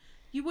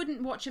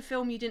wouldn't watch a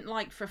film you didn't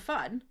like for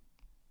fun.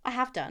 I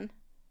have done.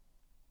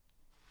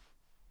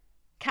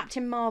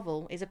 Captain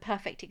Marvel is a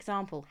perfect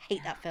example.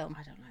 Hate that film.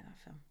 I don't like that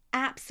film.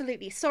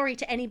 Absolutely. Sorry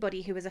to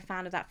anybody who was a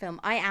fan of that film.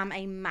 I am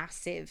a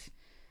massive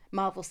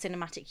Marvel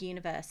Cinematic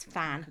Universe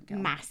fan.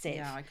 Massive.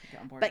 Yeah, I could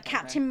get on board. But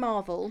Captain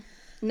Marvel,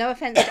 no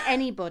offense to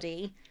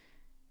anybody,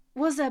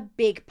 was a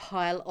big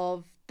pile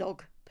of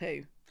dog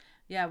poo.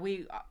 Yeah,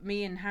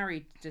 me and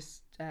Harry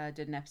just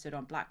did an episode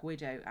on Black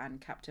Widow,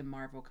 and Captain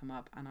Marvel come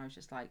up, and I was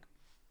just like,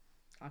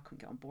 I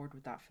couldn't get on board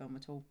with that film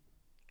at all.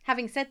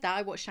 Having said that,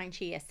 I watched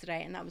Shang-Chi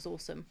yesterday, and that was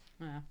awesome.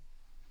 Yeah.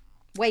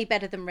 Way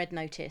better than Red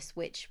Notice,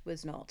 which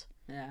was not.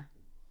 Yeah.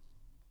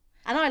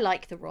 And I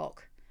like The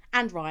Rock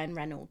and Ryan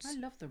Reynolds. I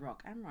love The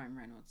Rock and Ryan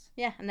Reynolds.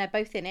 Yeah, and they're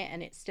both in it,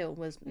 and it still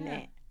was Yeah.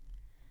 it.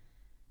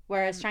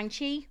 Whereas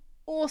Shang-Chi,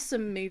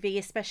 awesome movie,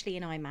 especially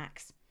in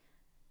IMAX,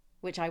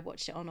 which I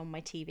watched it on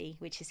my TV,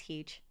 which is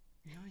huge.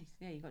 Nice.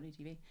 Yeah, you got new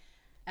TV.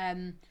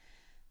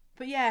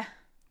 But yeah,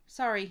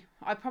 sorry.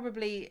 I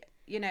probably,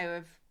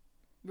 have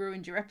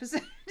ruined your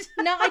episode.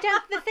 No, I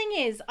don't. The thing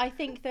is, I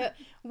think that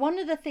one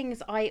of the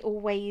things I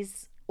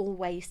always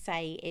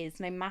say is,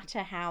 no matter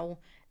how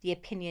the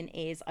opinion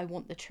is, I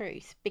want the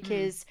truth,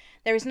 because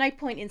there is no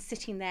point in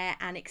sitting there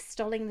and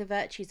extolling the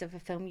virtues of a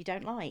film you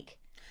don't like.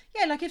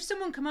 Yeah, like if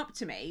someone come up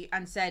to me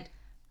and said,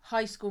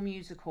 High School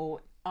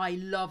Musical, I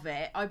love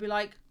it, I'd be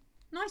like,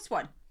 nice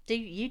one. Do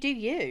you do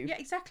you? Yeah,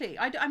 exactly.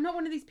 I'm not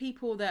one of these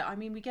people that,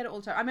 we get it all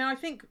the time. I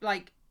think,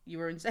 like, you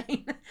were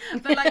insane.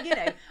 But,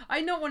 like,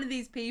 I'm not one of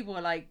these people,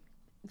 like,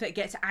 that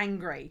gets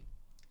angry.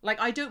 Like,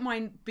 I don't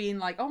mind being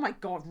like, oh my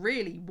God,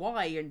 really?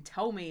 Why? And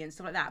tell me and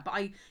stuff like that.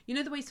 But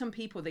the way some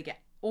people, they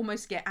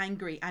almost get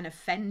angry and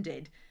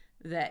offended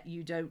that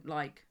you don't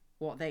like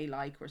what they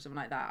like or something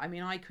like that.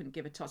 I couldn't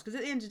give a toss. Because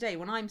at the end of the day,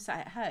 when I'm sat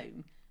at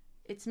home,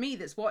 it's me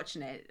that's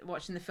watching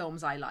the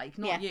films I like,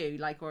 not you,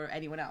 like, or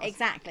anyone else.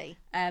 Exactly.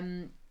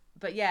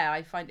 But yeah,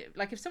 I find it,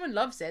 like, if someone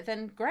loves it,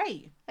 then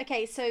great.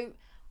 Okay, so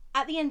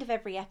at the end of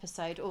every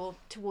episode, or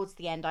towards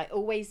the end, I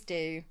always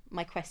do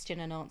my question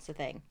and answer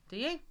thing. Do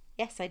you?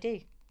 Yes, I do.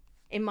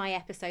 In my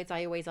episodes,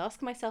 I always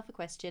ask myself a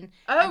question.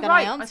 Oh, and then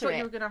right. I I answer thought it.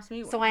 you were going to ask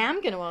me one. So I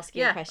am going to ask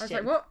you a question. I was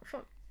like, what?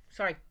 Fuck.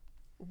 Sorry.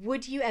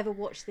 Would you ever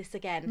watch this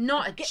again?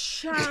 Not a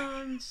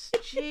chance.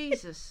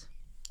 Jesus.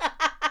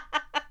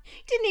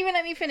 Didn't even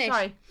let me finish.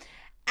 Sorry.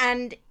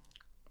 And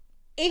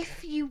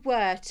if you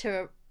were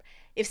to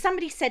if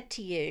somebody said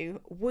to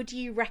you, would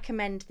you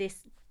recommend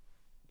this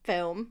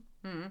film?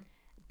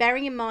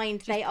 Bearing in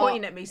mind they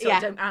pointing are at me so I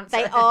don't answer.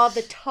 They are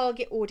the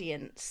target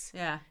audience.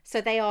 Yeah.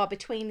 So they are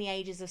between the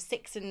ages of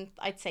 6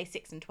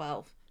 and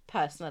 12,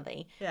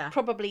 personally. Yeah.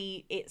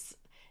 Probably it's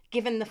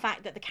given the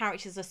fact that the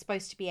characters are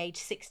supposed to be age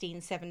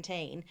 16,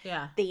 17.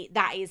 Yeah.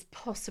 That is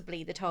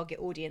possibly the target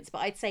audience, but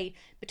I'd say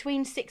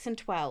between 6 and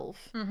 12.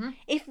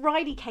 If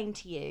Riley came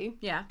to you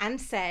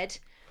and said,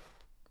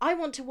 I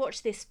want to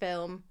watch this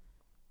film,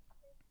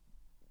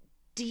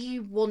 do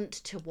you want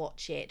to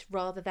watch it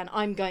rather than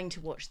I'm going to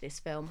watch this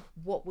film?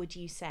 What would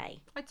you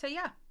say? I'd say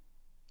yeah.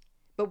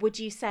 But would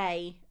you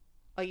say,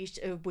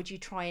 would you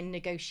try and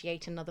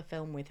negotiate another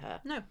film with her?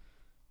 No, I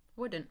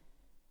wouldn't.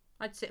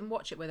 I'd sit and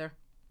watch it with her.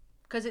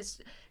 Because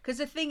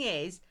the thing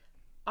is,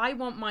 I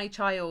want my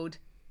child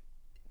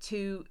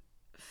to,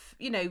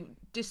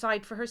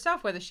 decide for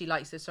herself whether she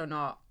likes this or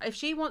not. If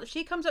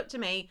she comes up to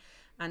me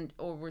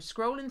or we're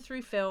scrolling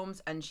through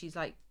films and she's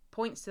like,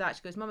 points to that,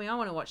 she goes, Mummy, I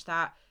want to watch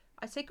that.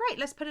 I'd say, great,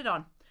 let's put it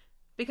on.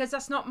 Because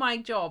that's not my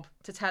job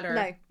to tell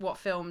her what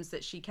films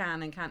that she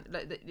can and can't,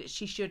 that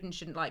she should and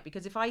shouldn't like.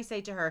 Because if I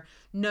say to her,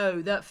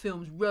 no, that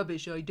film's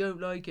rubbish, I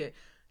don't like it,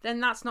 then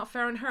that's not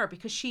fair on her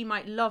because she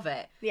might love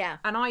it. Yeah.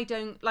 And I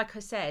don't, like I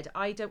said,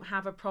 I don't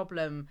have a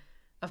problem,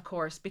 of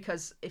course,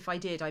 because if I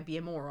did, I'd be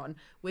a moron,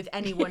 with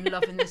anyone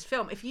loving this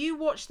film. If you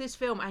watch this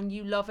film and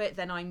you love it,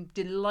 then I'm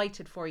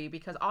delighted for you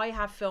because I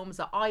have films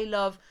that I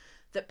love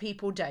that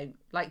people don't.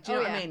 Like, do you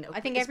know what I mean?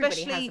 I think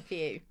everybody has a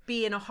few.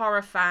 Being a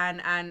horror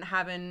fan and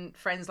having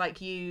friends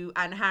like you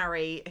and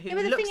Harry who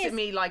looks at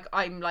me like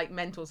I'm like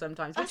mental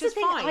sometimes, which is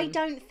fine. I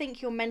don't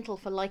think you're mental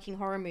for liking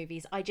horror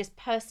movies. I just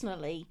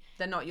personally...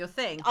 They're not your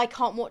thing. I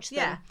can't watch them.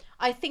 Yeah.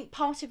 I think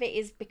part of it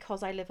is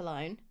because I live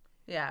alone.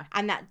 Yeah.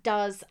 And that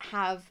does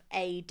have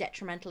a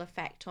detrimental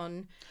effect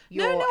on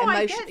your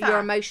your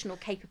emotional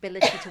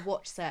capability to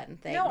watch certain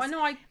things. No, I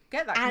know, I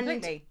get that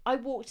completely.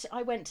 And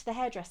I went to the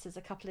hairdressers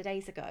a couple of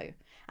days ago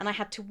and I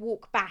had to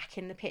walk back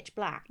in the pitch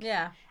black.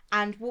 Yeah.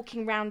 And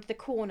walking round the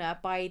corner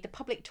by the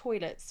public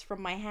toilets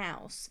from my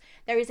house,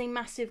 there is a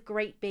massive,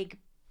 great big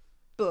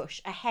bush,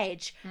 a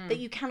hedge that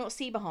you cannot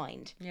see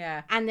behind.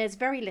 Yeah. And there's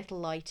very little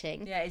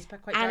lighting. Yeah, it's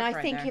quite dark. And I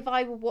right think there. if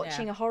I were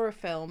watching a horror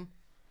film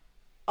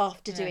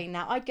after doing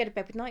that, I'd go to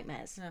bed with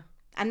nightmares. Yeah.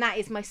 And that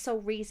is my sole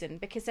reason,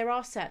 because there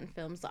are certain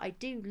films that I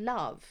do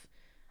love.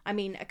 I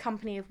mean, A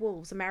Company of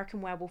Wolves,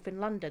 American Werewolf in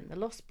London, The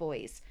Lost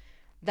Boys,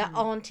 that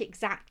aren't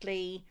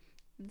exactly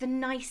the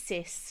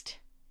nicest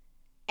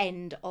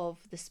end of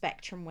the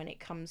spectrum when it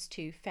comes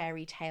to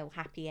fairy tale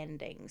happy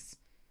endings.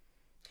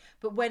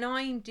 But when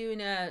I'm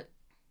doing I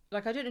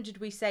don't know, did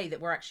we say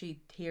that we're actually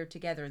here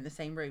together in the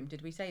same room?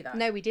 Did we say that?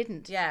 No, we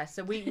didn't. Yeah,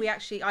 so we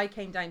actually, I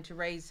came down to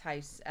Ray's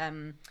house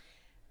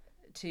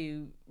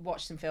to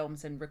watch some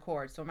films and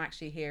record, so I'm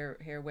actually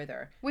here with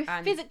her. We're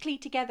physically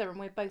together and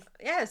we're both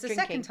it's the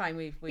drinking. second time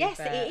we've yes,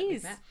 it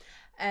is. Met.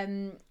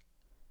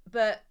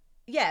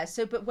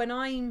 But when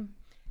I'm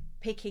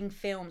picking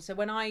films, so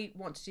when I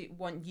want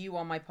you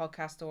on my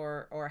podcast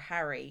or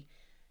Harry,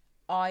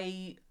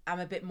 I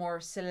am a bit more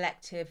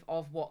selective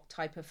of what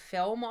type of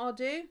film I'll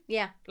do.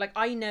 Yeah. Like,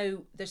 I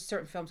know there's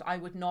certain films I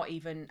would not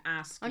even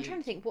ask I'm trying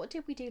to think, what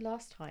did we do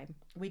last time?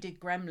 We did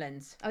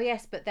Gremlins. Oh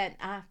yes, but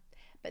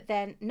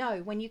then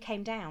no, when you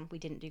came down, we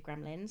didn't do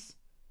Gremlins.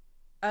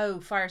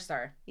 Oh,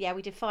 Firestarter. Yeah,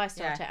 we did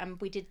Firestarter and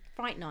we did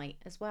Fright Night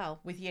as well.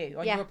 With you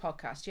on your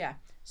podcast, yeah.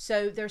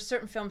 So there's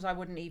certain films I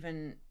wouldn't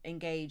even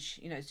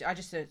engage, I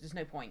just, there's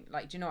no point.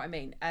 Like, do you know what I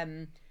mean?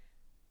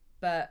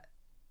 But,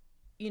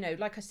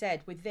 like I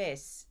said, with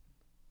this,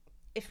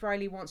 if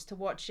Riley wants to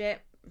watch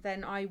it,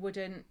 then I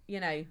wouldn't,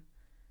 I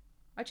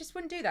just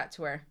wouldn't do that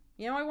to her.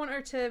 I want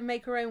her to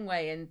make her own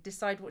way and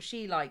decide what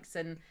she likes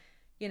and,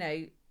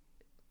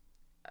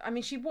 I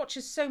mean, she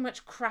watches so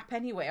much crap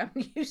anyway.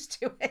 I'm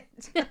used to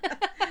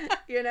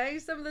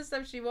it. Some of the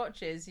stuff she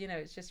watches,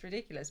 it's just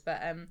ridiculous.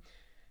 But,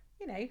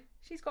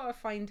 she's got to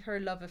find her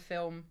love of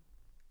film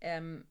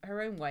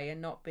her own way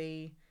and not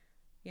be,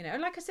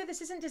 and like I said,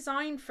 this isn't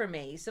designed for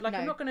me. So,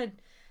 I'm not going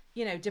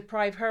to,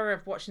 deprive her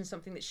of watching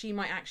something that she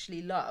might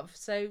actually love.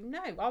 So,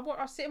 no,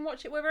 I'll sit and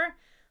watch it with her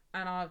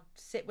and I'll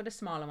sit with a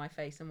smile on my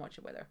face and watch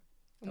it with her.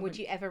 Would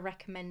you ever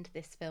recommend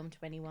this film to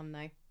anyone,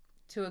 though?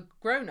 To a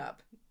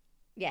grown-up?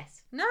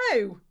 Yes.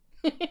 No.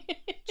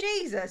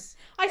 Jesus.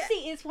 I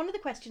see. It's one of the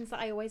questions that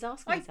I always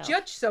ask myself. I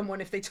judge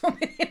someone if they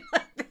told me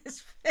like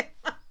this film.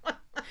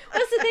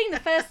 That's the thing. The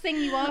first thing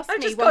you asked I'm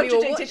me just when we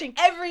were watching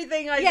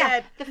everything I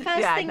said. The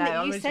first thing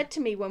that you said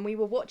to me when we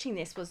were watching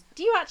this was,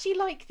 "Do you actually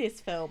like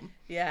this film?"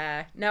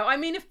 Yeah. No, I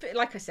mean, if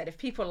like I said, if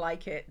people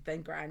like it,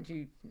 then grand,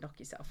 you knock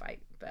yourself out.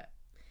 But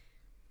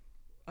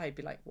I'd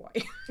be like, why?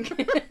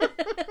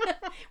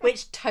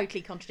 Which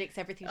totally contradicts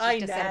everything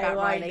she's just said about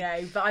Riley.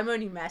 I know, but I'm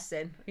only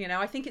messing.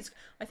 I think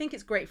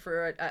it's great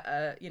for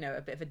a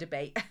bit of a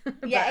debate.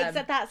 Yeah,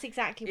 that's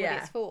exactly what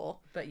it's for.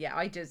 But yeah,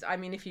 I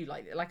mean, if you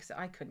like it, like I said,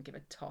 I couldn't give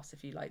a toss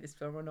if you like this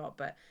film or not.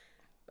 But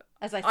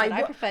as I said,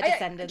 I prefer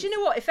Descendants. Do you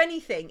know what? If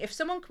anything, if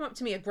someone come up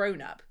to me, a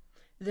grown up,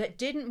 that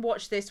didn't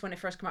watch this when it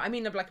first came out, I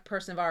mean, like a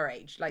person of our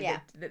age, like Yeah.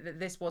 that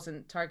this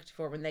wasn't targeted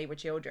for when they were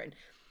children.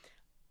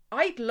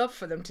 I'd love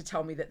for them to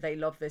tell me that they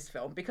love this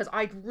film, because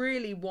I'd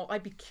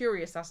be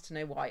curious as to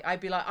know why.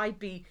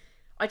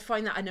 I'd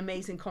find that an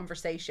amazing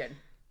conversation.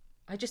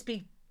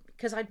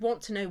 Because I'd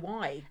want to know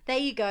why. There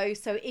you go.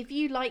 So if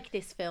you like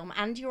this film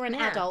and you're an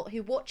Yeah. adult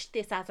who watched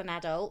this as an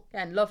adult,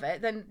 And love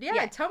it, then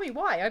tell me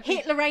why.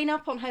 hit Lorraine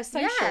up on her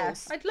socials. Yeah,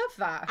 I'd love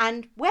that.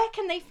 And where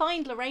can they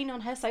find Lorraine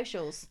on her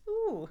socials?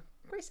 Ooh,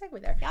 great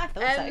segue there. Yeah, I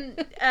thought so.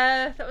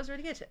 That was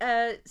really good.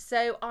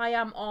 So I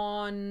am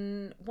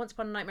on Once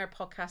Upon a Nightmare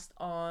podcast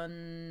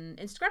on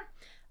Instagram,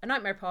 a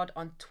Nightmare Pod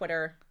on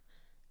Twitter.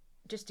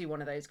 Just do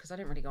one of those because I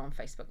don't really go on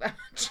Facebook that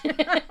much.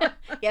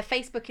 Yeah,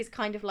 Facebook is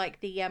kind of like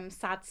the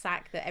sad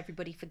sack that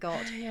everybody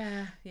forgot.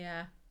 Yeah.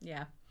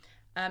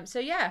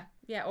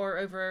 Or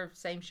over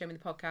same Show Me the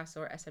Podcast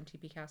or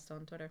SMTPcast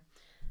on Twitter.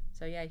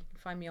 So yeah, you can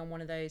find me on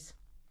one of those.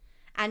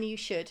 And you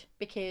should,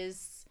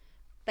 because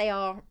they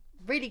are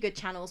really good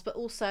channels, but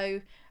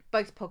also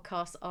both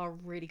podcasts are a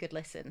really good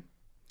listen.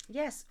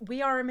 Yes,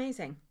 we are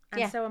amazing.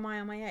 And Yeah. so am I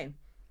on my own.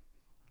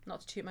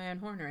 Not to toot my own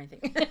horn or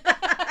anything.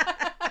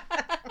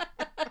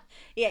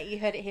 Yeah, you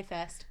heard it here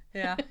first.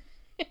 Yeah.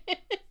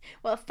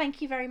 Well, thank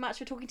you very much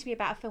for talking to me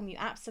about a film you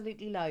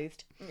absolutely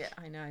loathed. Yeah,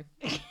 I know.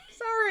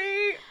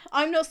 Sorry.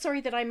 I'm not sorry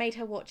that I made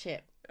her watch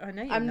it. I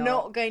know you're I'm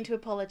not going to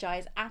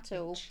apologise at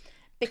all.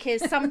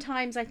 Because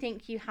sometimes I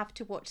think you have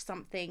to watch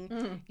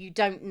something you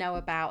don't know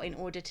about in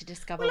order to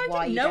discover Well, why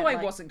I didn't you know don't I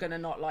like... wasn't going to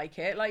not like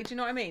it. Like, do you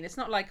know what I mean? It's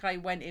not like I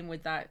went in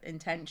with that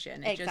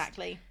intention. It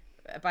Exactly.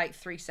 Just, about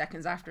 3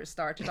 seconds after it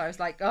started, I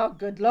was like, oh,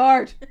 good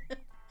Lord.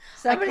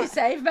 Somebody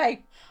save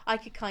me. I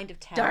could kind of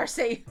tell.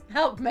 Darcy,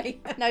 help me.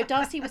 No,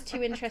 Darcy was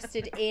too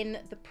interested in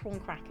the prawn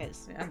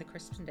crackers. And the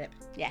crisps and dip.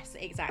 Yes,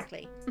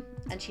 exactly.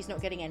 And she's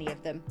not getting any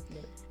of them. No.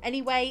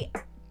 Anyway,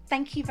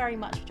 thank you very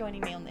much for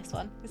joining me on this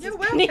one. You're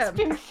welcome. It's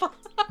been fun.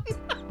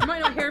 You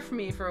might not hear from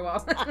me for a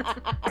while.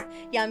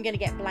 Yeah, I'm going to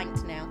get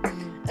blanked now.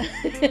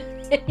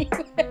 Anyway,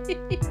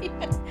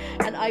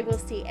 and I will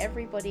see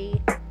everybody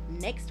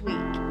next week.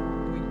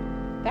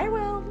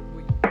 Farewell.